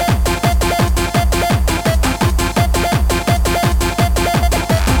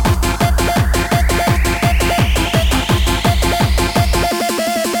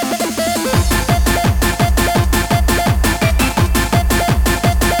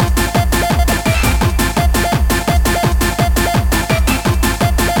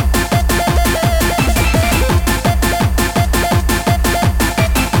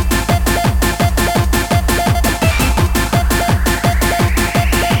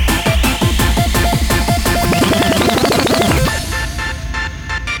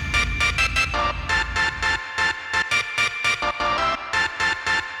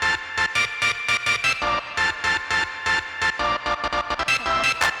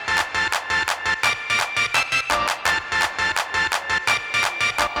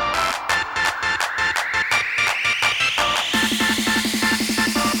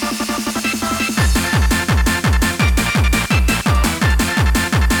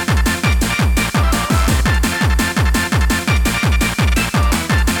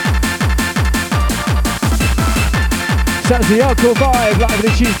 Sounds the hardcore vibe live on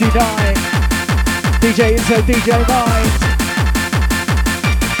a Tuesday night. DJ Info, DJ Mind.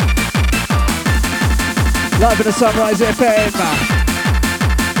 Live in the Sunrise FM.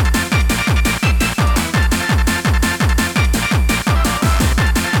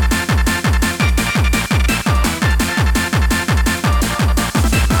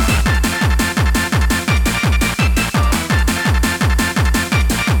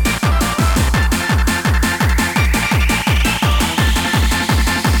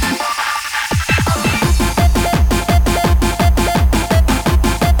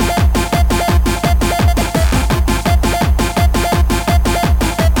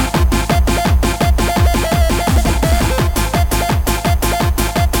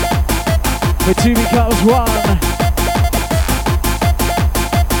 Two becomes one.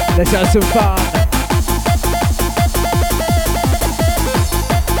 Let's have some fun.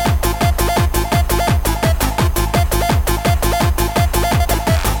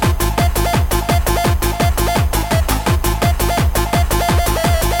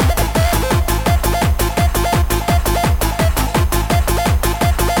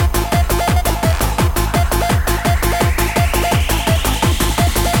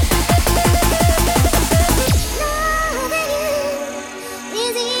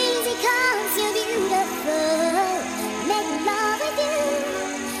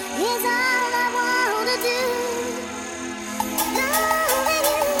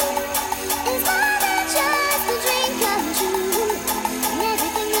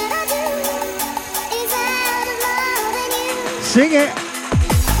 Sing it.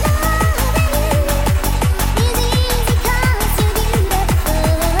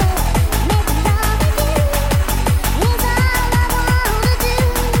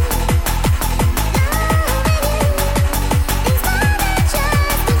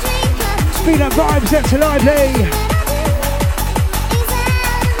 Speed up vibes, that's lively.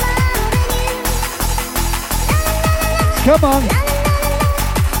 Come on.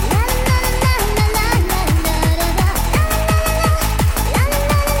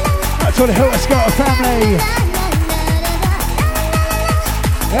 To the Hillscott family.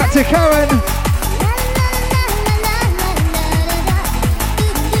 Out to Karen.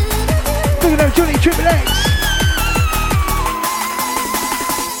 Look at that Johnny Triple X.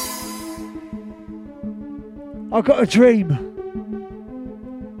 I've got a dream.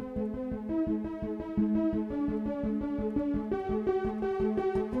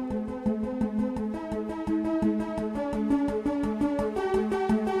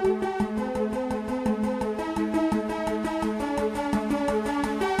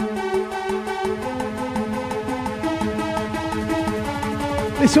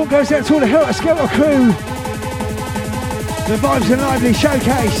 This one goes out to all the Hillscott crew. The Vibes and Lively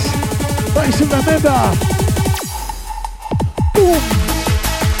showcase. Thanks to remember. Boom.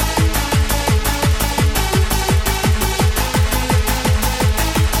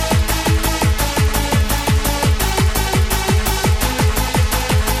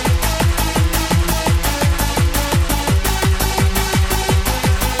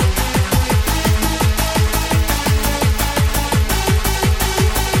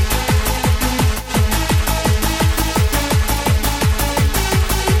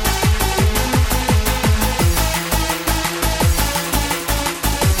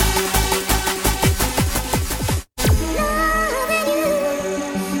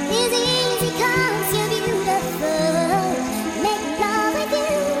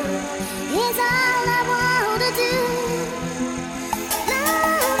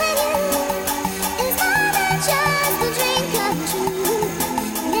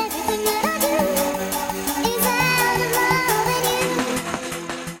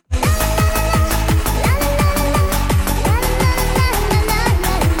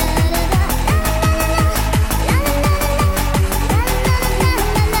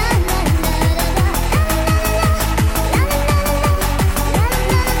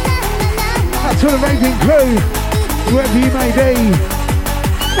 To the raving crew, wherever you may be.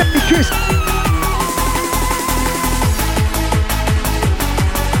 Let me kiss.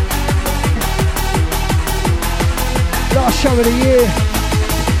 Last show of the year.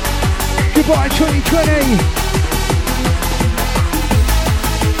 Goodbye 2020.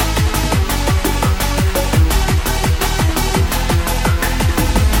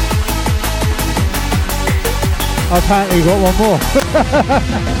 Apparently got one more.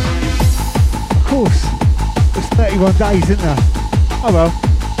 Of course, it's 31 days, isn't there? Oh well.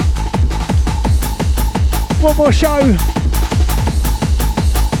 One more show.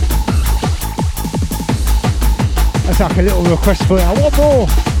 That's like a little request for you. One more.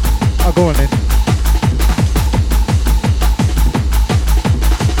 I'll go on then.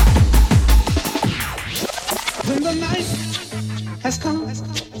 When the night has come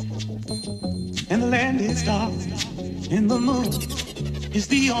and the land is dark, and the moon is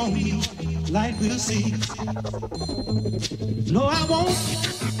the only light we'll see. No, I won't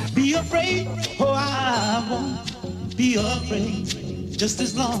be afraid. Oh, I won't be afraid. Just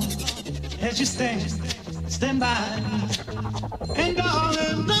as long as you stand by me. And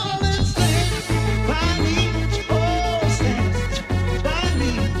darling, darling, stand by me. Oh, stand by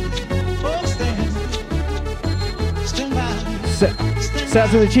me. Oh, stand by me.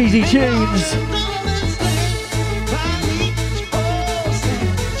 Sounds of the cheesy tunes.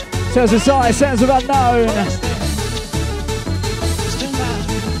 Sounds of sight, sounds of unknown.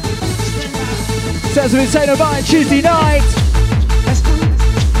 Sounds of insane O'Brien Tuesday night.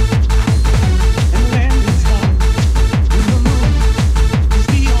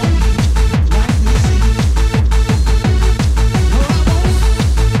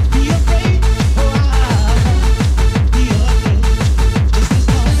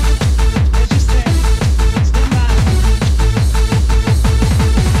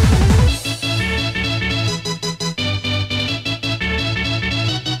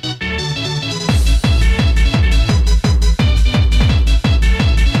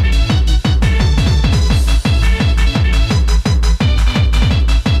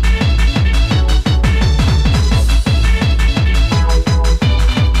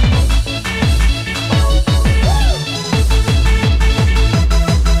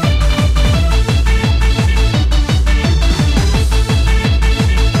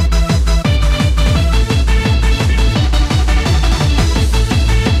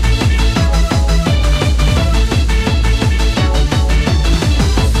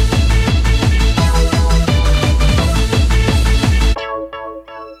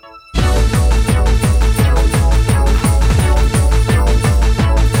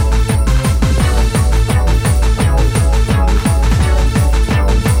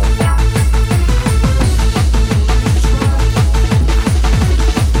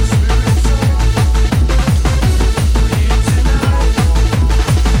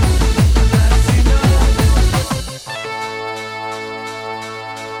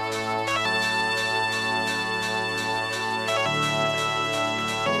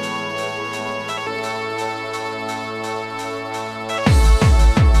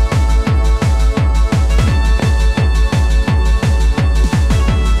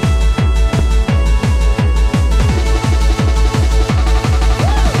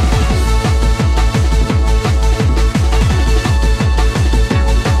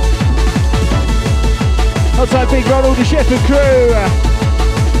 Big Ronald, the chef and crew.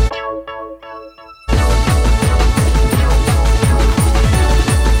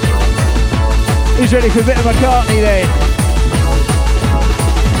 Who's ready for a bit of McCartney then?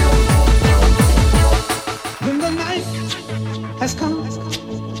 When the night has come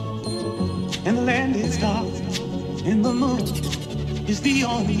and the land is dark and the moon is the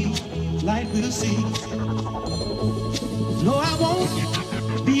only light we'll see. No, I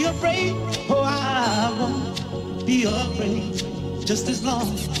won't be afraid. Oh, I won't be afraid, just as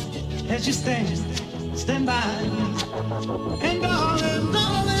long as you stand by me. And darling,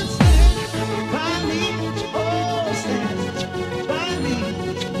 darling, stand by me. Oh, stand by me.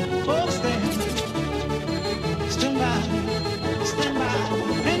 Oh, stand by me. Stand by me.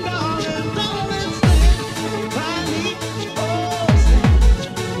 And darling, darling, stand by me. Oh,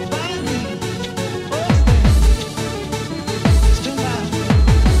 stand by me. Oh, stand by me. Stand by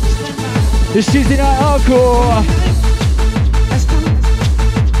me. This Tuesday night hardcore.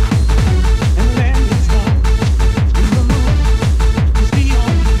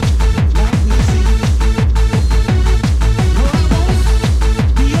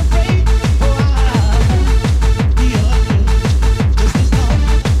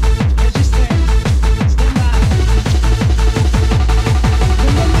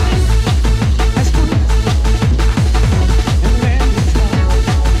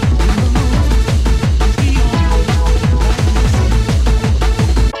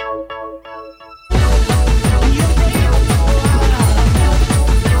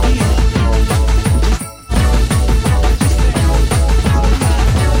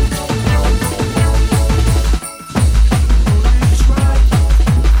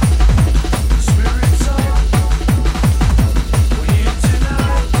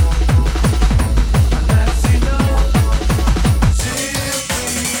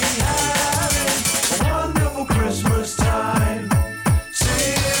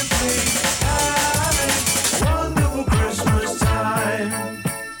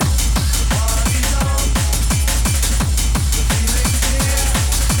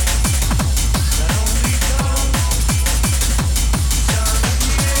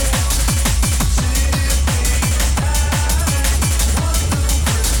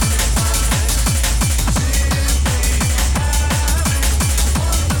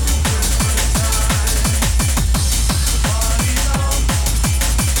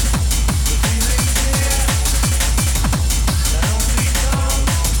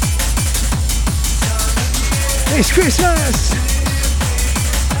 It's Christmas!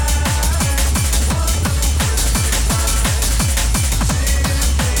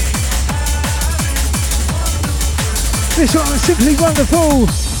 This one is simply wonderful!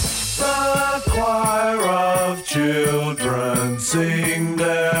 The choir of children sing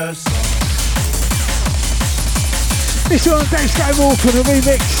their song. This one, Dave Skywalker, the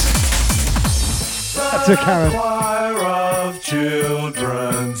remix. That's a Karen. The choir of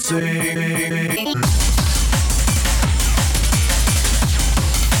children sing.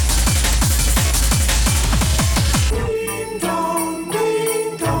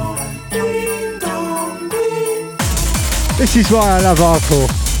 This is why I love hardcore.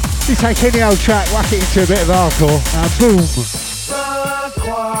 You take any old track, whack it into a bit of hardcore, and boom. The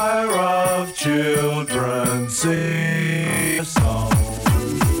choir of children sing a song.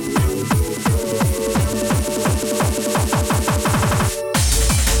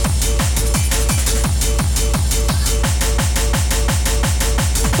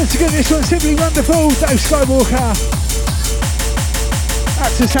 Once again, this one's simply wonderful. Dave Skywalker.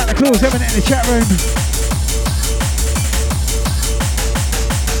 Out to Santa Claus, Eminent in the chat room.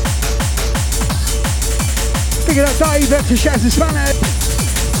 Picking up Dave, up to Shaz and Spanish.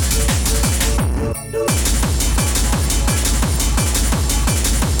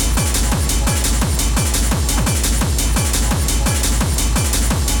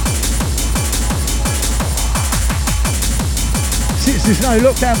 Since there's no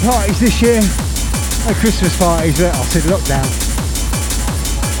lockdown parties this year, no Christmas parties, I said lockdown.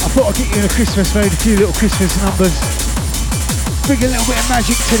 I thought I'd get you in a Christmas mode, a few little Christmas numbers. Bring a little bit of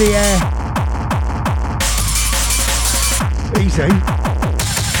magic to the air. Easy.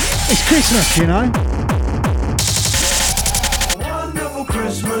 It's Christmas, you know. Wonderful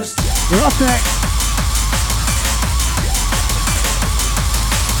Christmas. We're off next.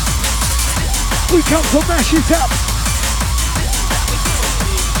 We come to mash it up.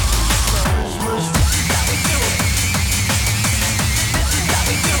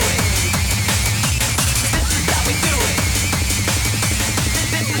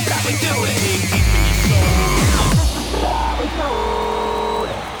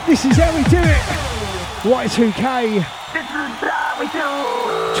 This is how we do it. Y2K.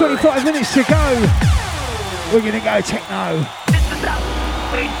 25 minutes to go. We're gonna go techno.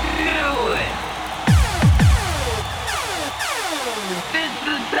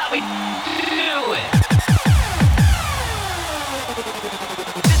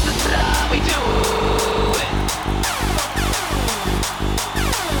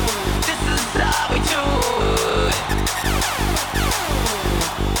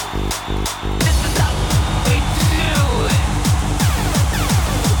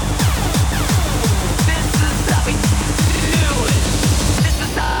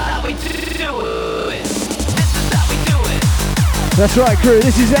 That's right, crew.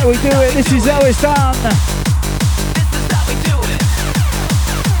 This is how we do it. This is how it's done.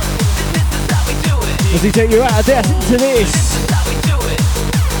 As we take you out of death into this.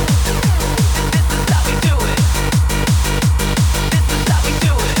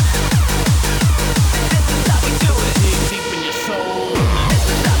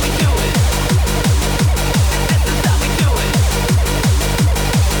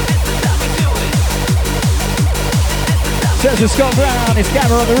 Cheers to Scott Brown, it's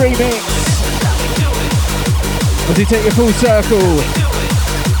Gammer on the remix. As you take your full circle.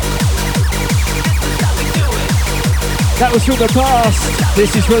 That was from the past,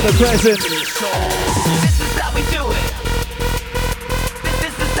 this is from the present.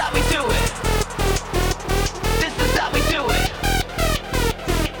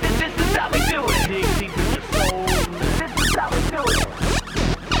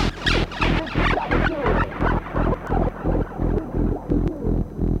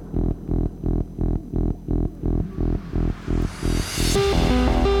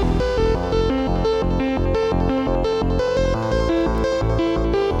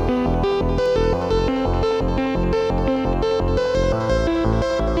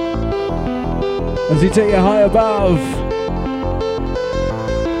 As you take your high above,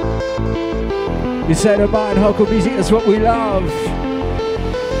 you say to mind, hardcore music, that's what we love.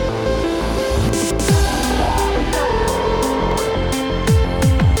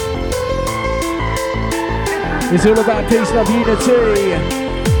 It's all about peace, love, unity.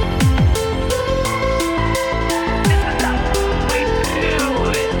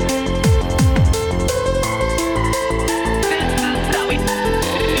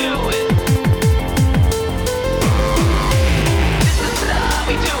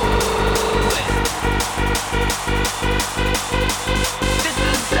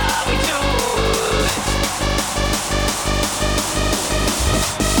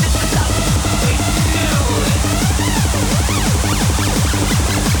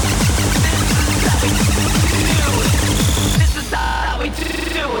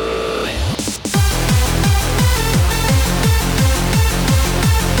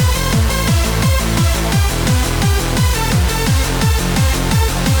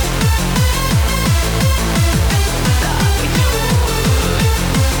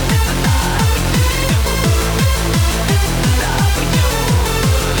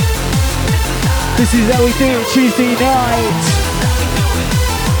 This is how we do it Tuesday night.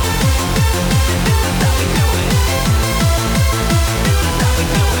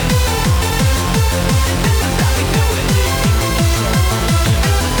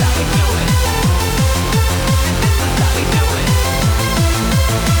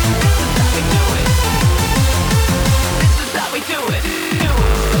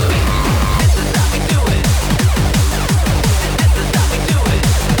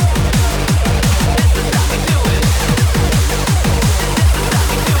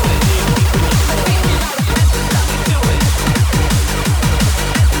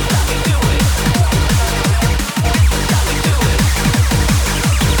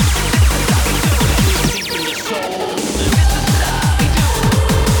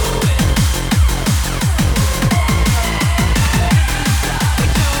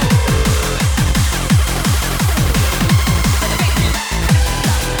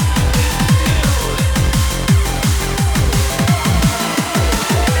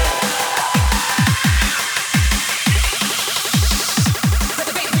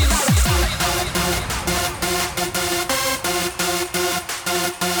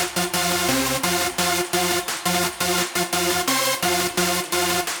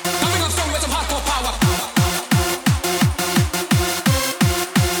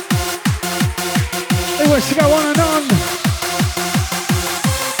 To go on and on.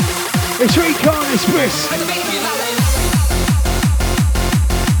 It's Recon, it's Brisk.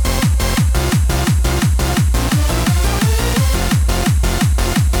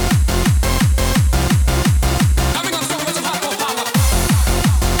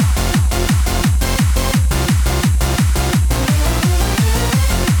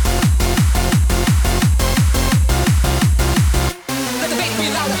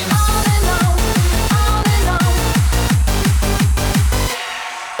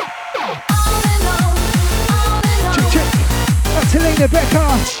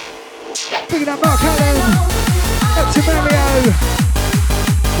 Rebecca, picking up Mark Allen, up to Mario,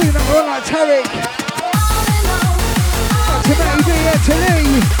 picking up one like Tarek, up to Matty B, up to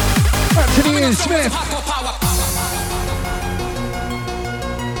Lee, up to Ian Smith.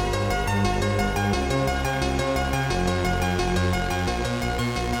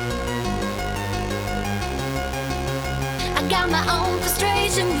 I got my own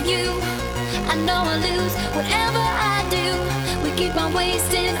frustration with you. I know I lose whatever I do. We keep on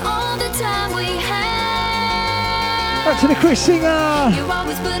wasting all the time we have. Up to the Chris Singer. You're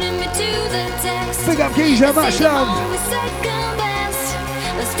always putting me to the test. Big up Geezer, much love. Always second best,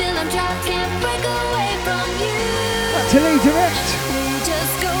 but still I'm trapped, can't break away from you. Up to Lee Direct. We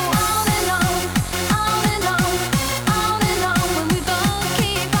just go on and on, on and on, on and on. When we both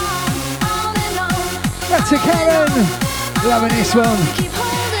keep on and on. Up to Karen. Loving this one. Keep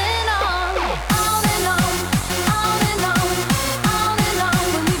holding on and on, on and on, on and on.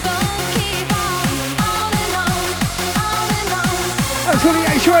 When we both keep on and on, and on. That's for the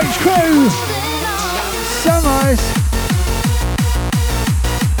HOH crew. Sunrise.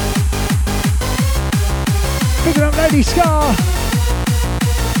 Picking up Lady Scar.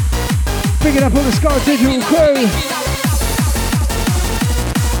 Picking up all the Scar Digital crew.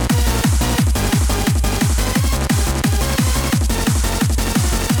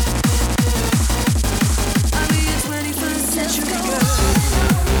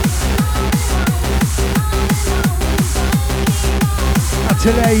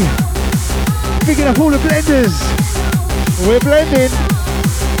 Today, picking up all the blenders. We're blending.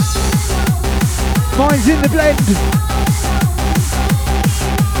 Mine's in the blend.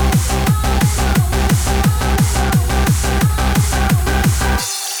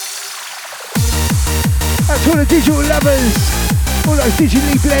 That's all the digital lovers. All those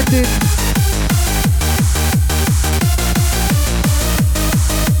digitally blended.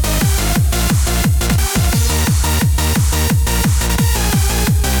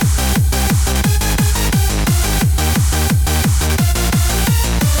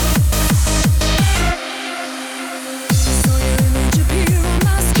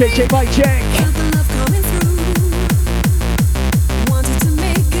 Check, check, mic check.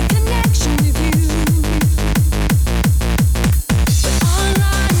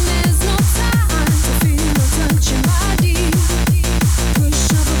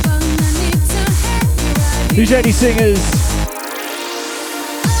 Who's any singers?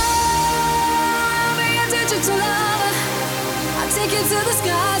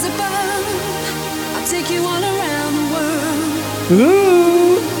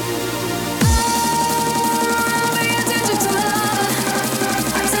 Ooh.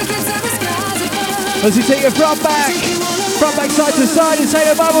 As you take your front back. Front, back, side to side and say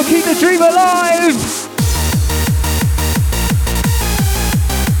the Bible, keep the dream alive.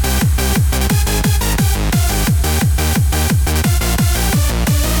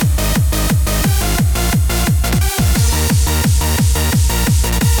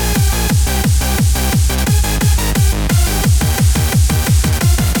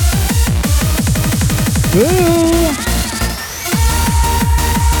 Ooh.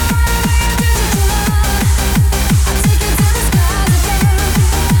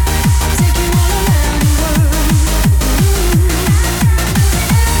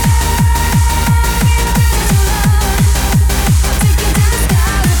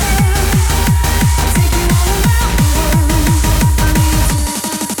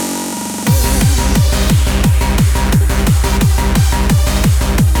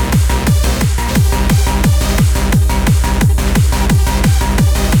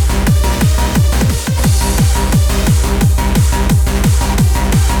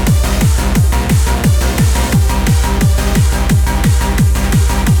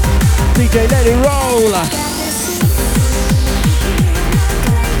 DJ, let it roll.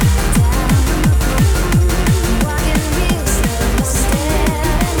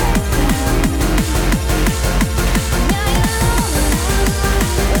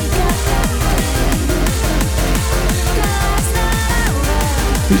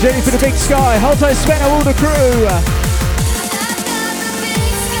 Who's ready for the big sky? Hold tight, Semah, all the crew.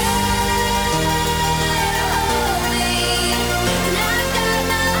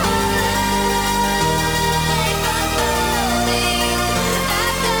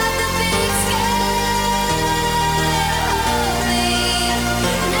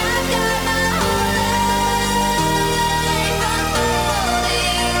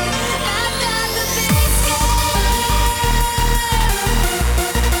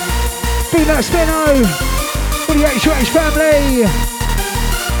 That Spino for the HOH family.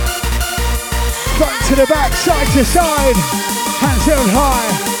 Front to the back, side to side, hands held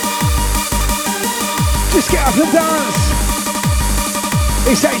high. Just get up and dance.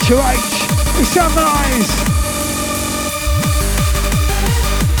 It's HOH, it's sunrise.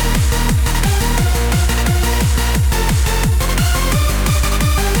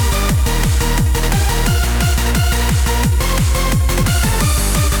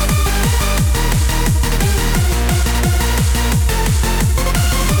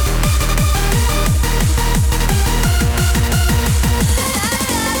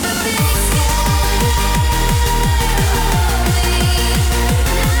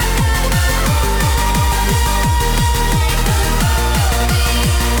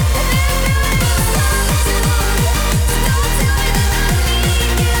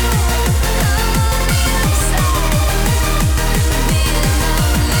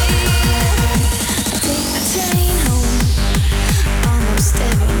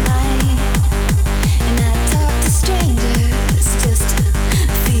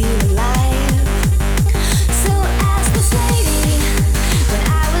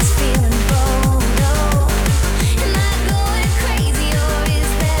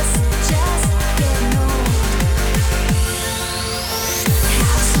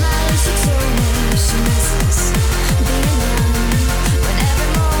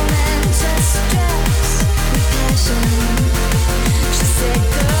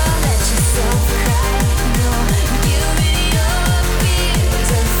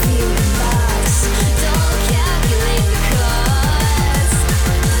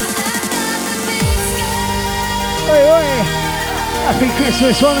 Happy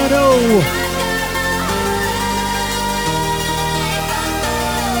Christmas, one and all.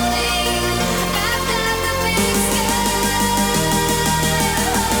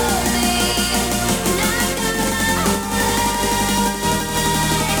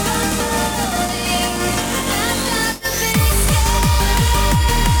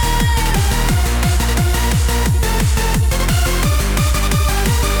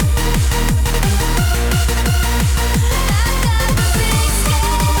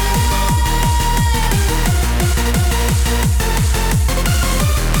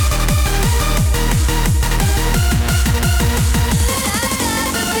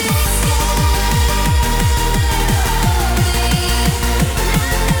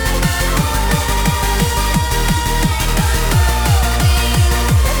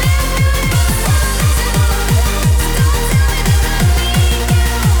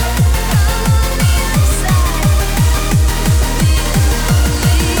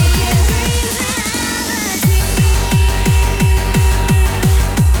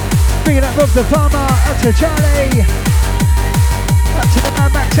 Of the farmer, up to Charlie, up to the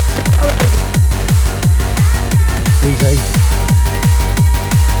man Max. Easy.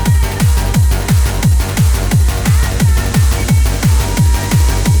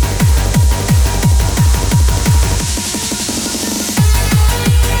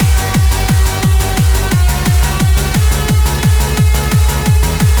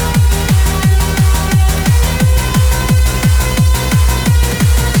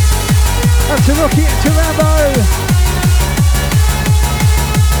 Up to Rocky and to Rambo.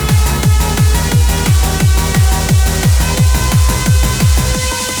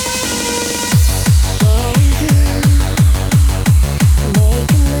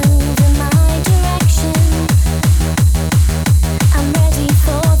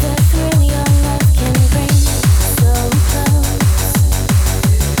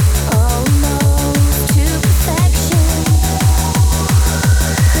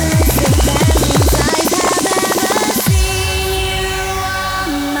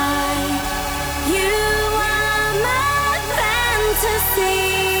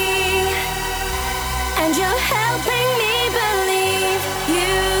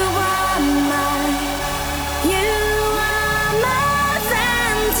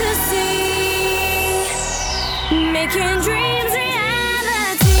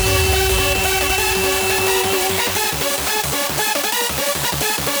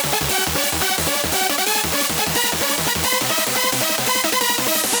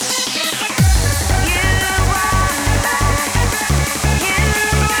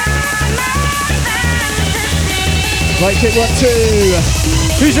 Right, check 1, 2.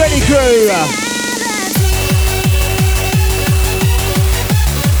 Who's ready, crew?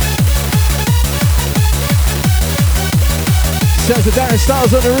 Sounds of Darren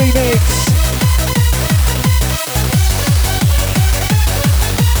Styles on the remix.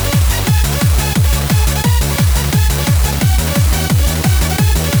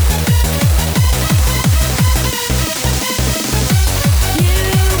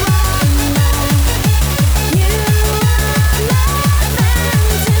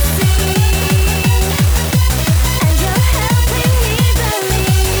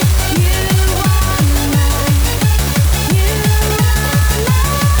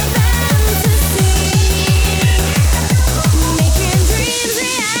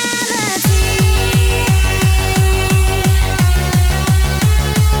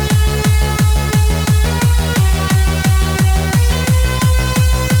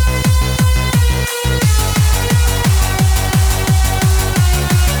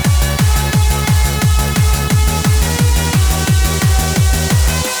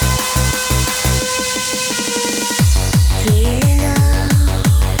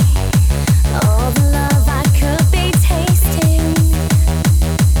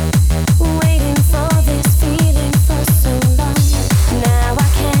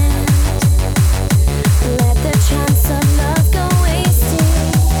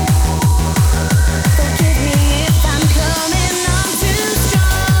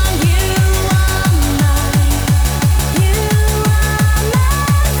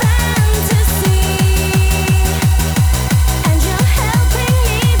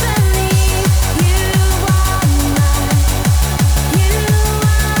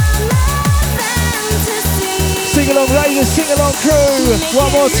 Sing-along crew,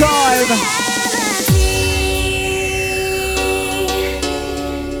 one more time.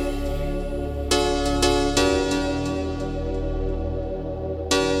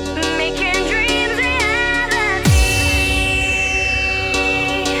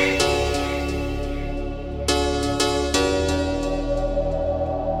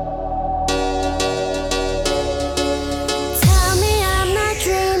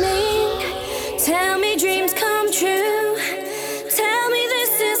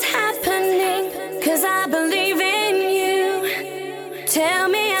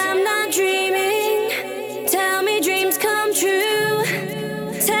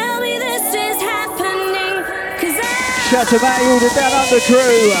 Shout to Matty, all the Down Under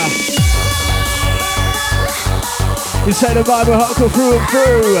crew. Inside the vibe, we're hardcore through and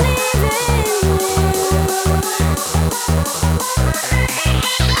through.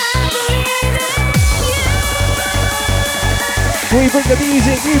 We bring the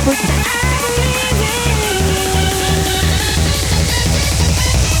music, you bring...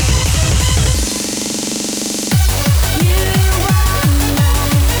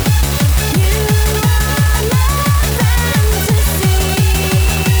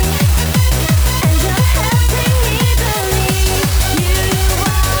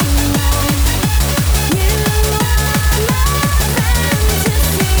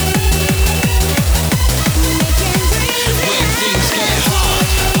 When things get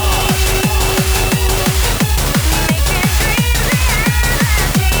hard.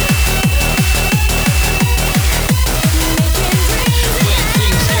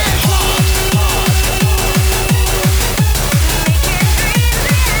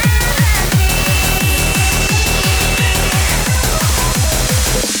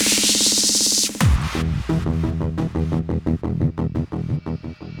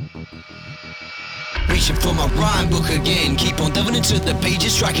 Reaching for my rhyme book again. Keep on delving into the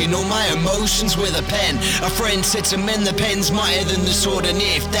pages, striking all my emotions with a pen. A friend said to mend the pen's mightier than the sword, and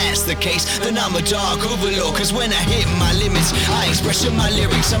if that's the case, then I'm a dark overlord. Cause when I hit my limits, I express in my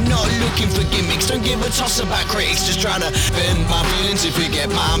lyrics. I'm not looking for gimmicks, don't give a toss about critics. Just trying to bend my feelings if you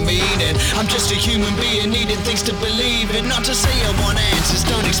get my meaning. I'm just a human being needing things to believe in. Not to say I want answers,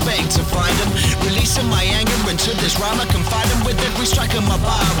 don't expect to find them. Releasing my anger into this rhyme, I confide them with every strike of my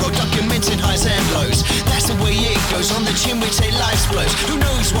barrel. Documenting highs and lows, that's the way it goes. On the chin we take life's blows. Who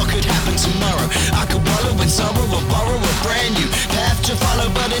knows what could happen tomorrow? I could wallow in sorrow or borrow a brand new path to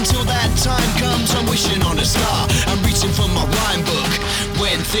follow. But until that time comes, I'm wishing on a star. I'm reaching for my rhyme book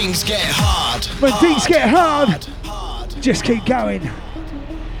when things get hard. When things get hard, just keep going.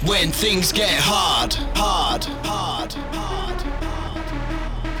 When things get hard.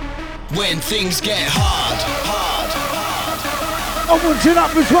 When things get hard. Onwards and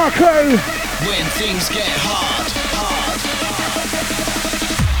upwards, my crew. When things get hard.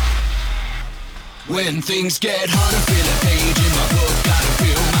 When things get hard, I feel a page in my book. Gotta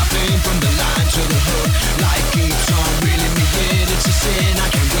feel my pain from the line to the hook. Life keeps on reeling me in. It's a sin I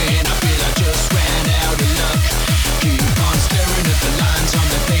can win. I feel I just ran out of luck. Keep on staring at the lines on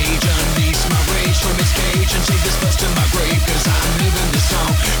the page. Unleash my rage from its cage and take this bus to my grave. Cause I'm living this song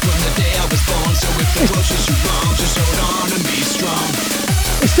from the day I was born. So if the world treats you wrong, just hold on and be strong.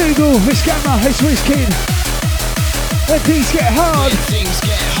 It's Dougal, it's Gammer, it's Whizzkid. When things get hard. When things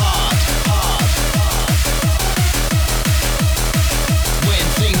get hard. When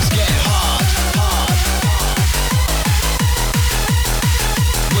things get hard.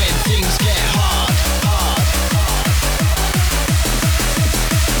 When things get hard.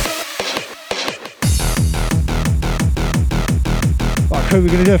 Right, crew, we're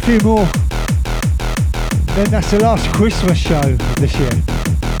going to do a few more. Then that's the last Christmas show of this year.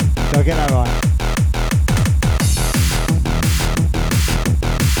 Did I get that right?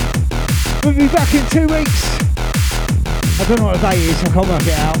 We'll be back in 2 weeks. I don't know what the date is, I can't work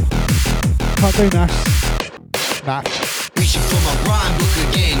it out. Can't do maths. Reaching for my rhyme book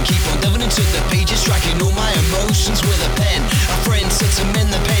again. Keep on delving into the pages, striking all my emotions with a pen. A friend said to mend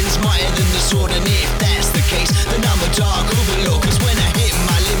the pen's mightier than the sword, and if that's the case, then I'm a dark overlord. Cause when I hit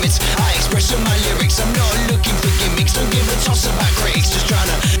my limits, I express in my lyrics. I'm not looking for gimmicks, don't give a toss about critics. Just trying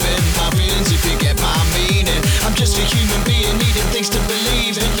to bend my feelings if you get my meaning. I'm just a human being needing things to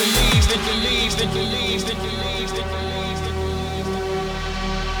believe in.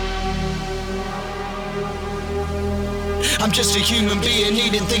 I'm just a human being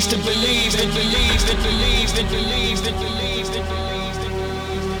needing things to believe in.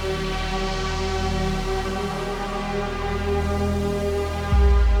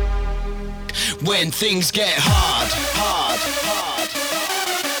 When things get hard.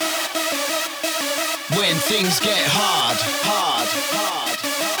 When things get hard.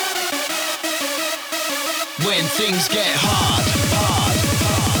 When things get hard.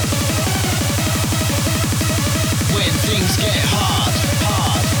 When things get hard.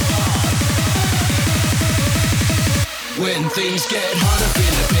 When things get hard, I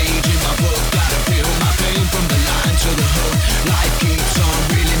feel a page in my book. Gotta feel my pain from the line to the hook. Life keeps on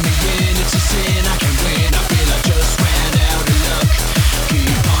reeling me in. It's a sin I can win. I feel I just ran out of luck.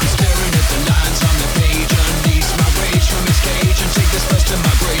 Keep on staring at the lines on the page. Unleash my rage from its cage and take this bus to my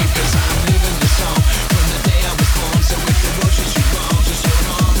grave. Cause I'm living this song from the day I was born. So if the world treats you wrong, just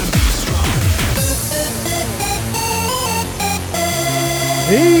hold on and be strong.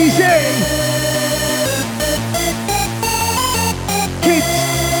 Easy! Kids!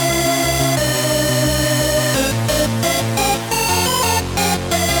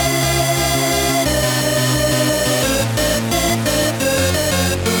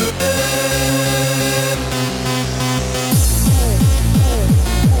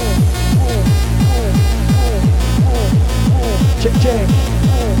 Check.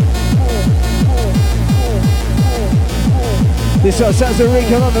 This one sounds a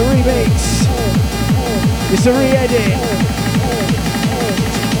Recon on the remix. It's a re-edit.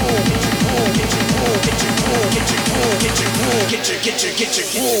 Get your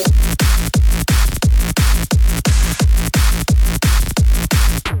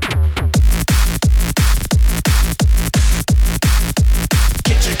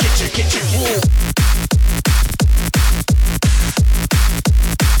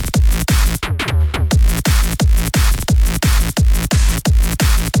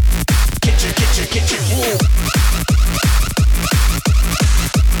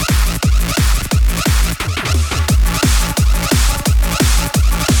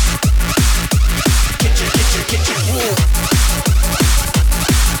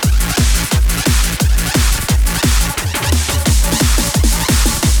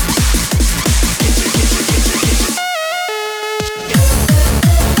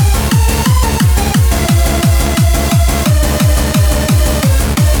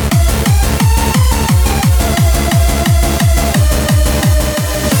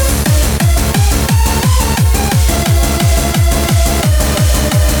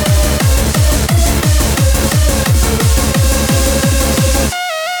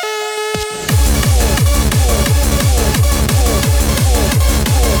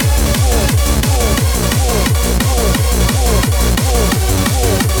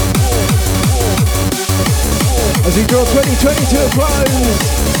draw 2020 to a close.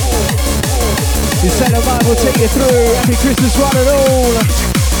 This set of mine will take you through. Happy Christmas one and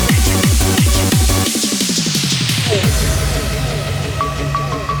all.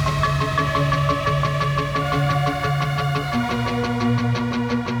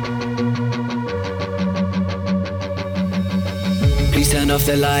 Turn off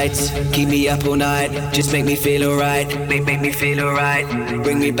the lights, keep me up all night. Just make me feel alright, make me feel alright.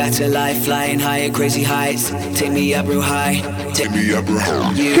 Bring me back to life, flying high at crazy heights. Take me up real high, take me up real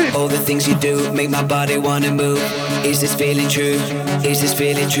high. You, all the things you do, make my body wanna move. Is this feeling true? Is this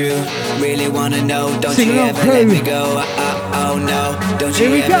feeling true? Really wanna know, don't you ever let me go. Oh no, don't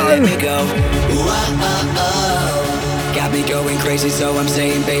you ever let me go. Got me going crazy, so I'm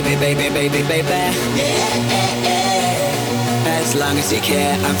saying baby, baby, baby, baby. As long as you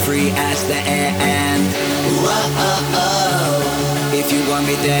care, I'm free as the air. And if you want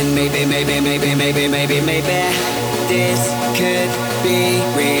me, then maybe this could be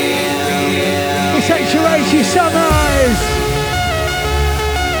real. It's H.O.H. Sunrise.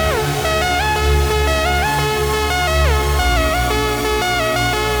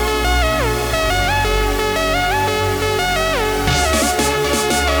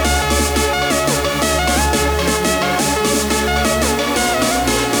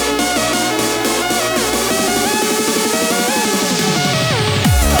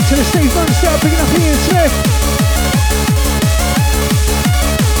 To the Steve Munster, picking up Ian Smith.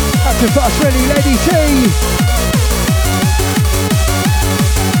 Up to Fast Ready, Lady T.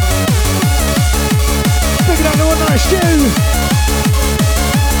 Picking up the One Night Stew.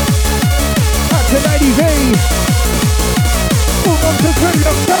 Up to Lady V. All on to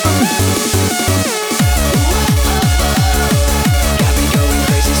Cru-L-T. Got me going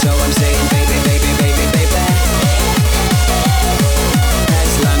crazy, so I'm saying baby, baby, baby, baby.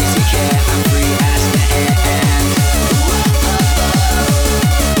 I'm free as the air. And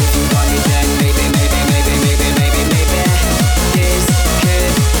if you want me, then maybe this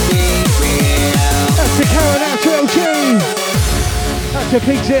could be real. That's to Karen, out to LG. That's to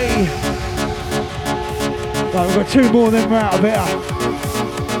Big Z. Right, we've got two more, then we're out of here.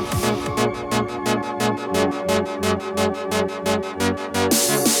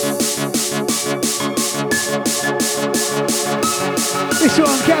 This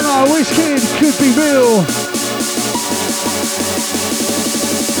one, Gammer, Whizzkid, could be real.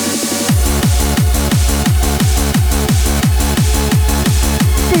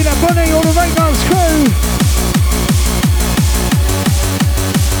 Peanut Bunny, all the Raven's crew.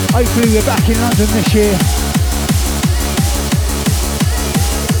 Hopefully we're back in London this year.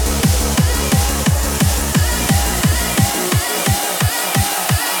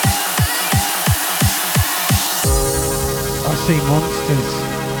 I see monsters.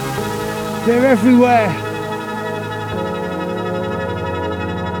 They're everywhere.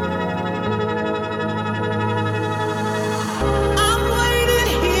 I'm waiting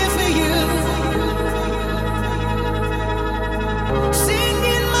here for you,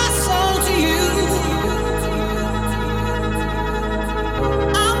 singing my song to you.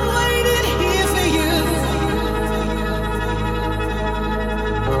 I'm waiting here for you.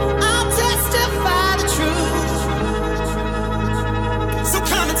 I'll testify the truth. So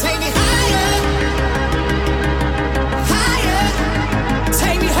come and take me higher, higher.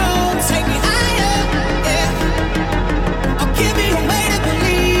 Take me home, take me higher, yeah. I'll give you a way to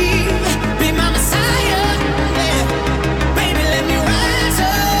believe. Be my Messiah, yeah. Baby, let me rise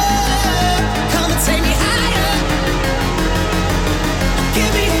up. Come and take me higher. I'll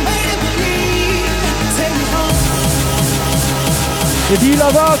give you a way to believe. Take me home. If you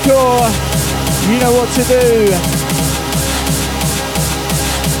love hardcore, you know what to do.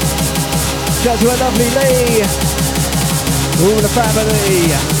 Shout to a lovely Lee. All the family.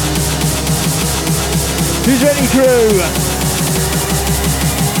 Who's ready, crew?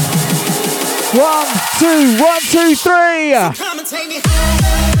 1, 2, 1, 2, 3. Come and take me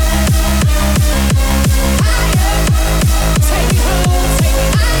higher, higher. Take me home, take me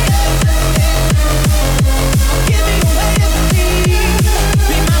higher, yeah. I'll give you a way to believe.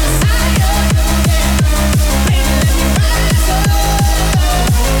 Be my Messiah, yeah. Baby, let me rise up.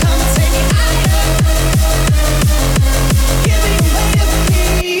 Come and take me higher. Give me a way to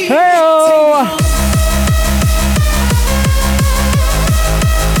believe. Hey-oh.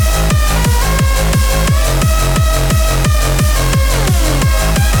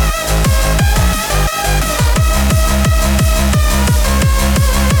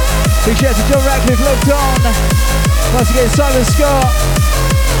 Big shout to John Radcliffe, logged on. Once again, Simon Scott,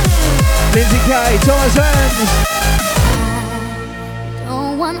 Lindsay K, Thomas Hearns.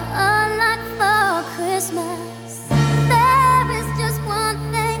 Don't want a lot for Christmas.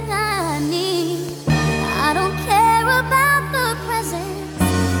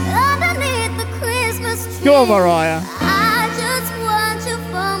 Go on, Mariah. I just want you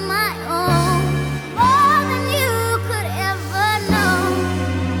for my own, more than you could ever know.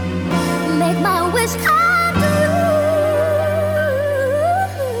 Make my wish come true.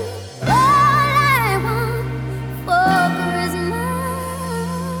 All I want for Christmas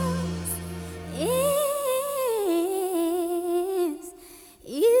is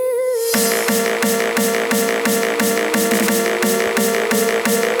you.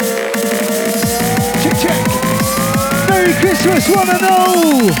 Check. Merry Christmas, one and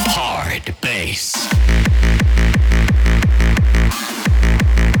all. Hard bass.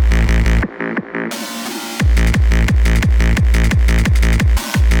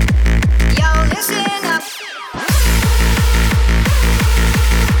 Yo, listen up.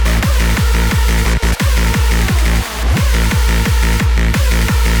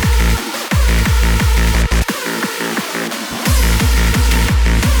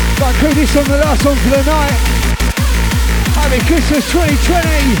 Got to this on the last one for the night. Happy Christmas 2020.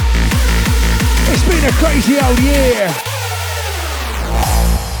 It's been a crazy old year.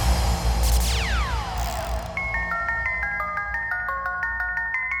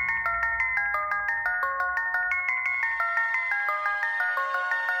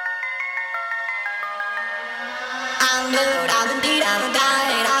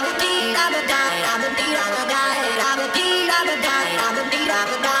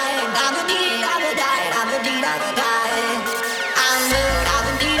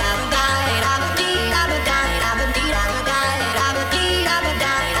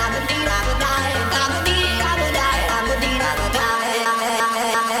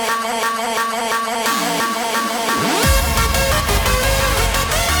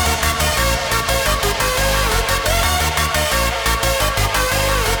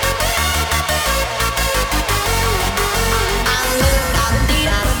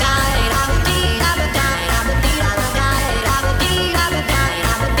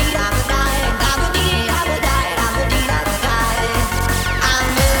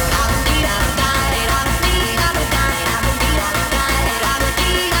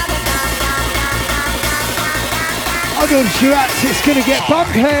 On Shiraz, it's gonna get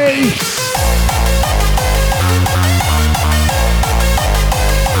bumpy.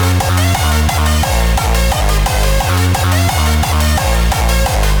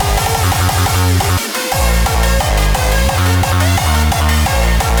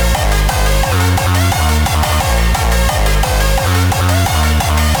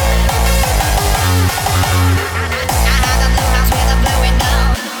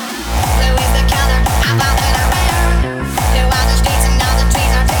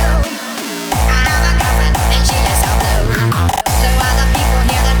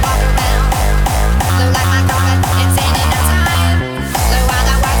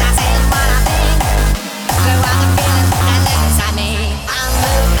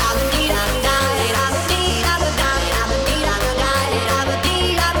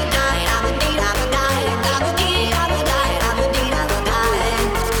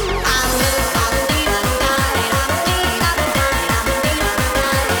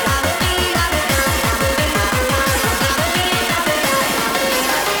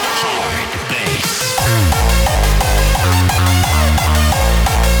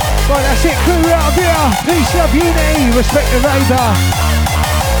 That's it, crew out here. Peace, love, unity, respect the Raver.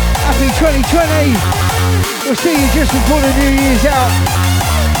 Happy 2020. We'll see you just before the New Year's out.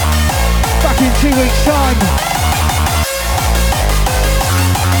 Back in 2 weeks' time.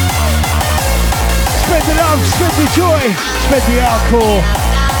 Spread the love, spread the joy, spread the hardcore.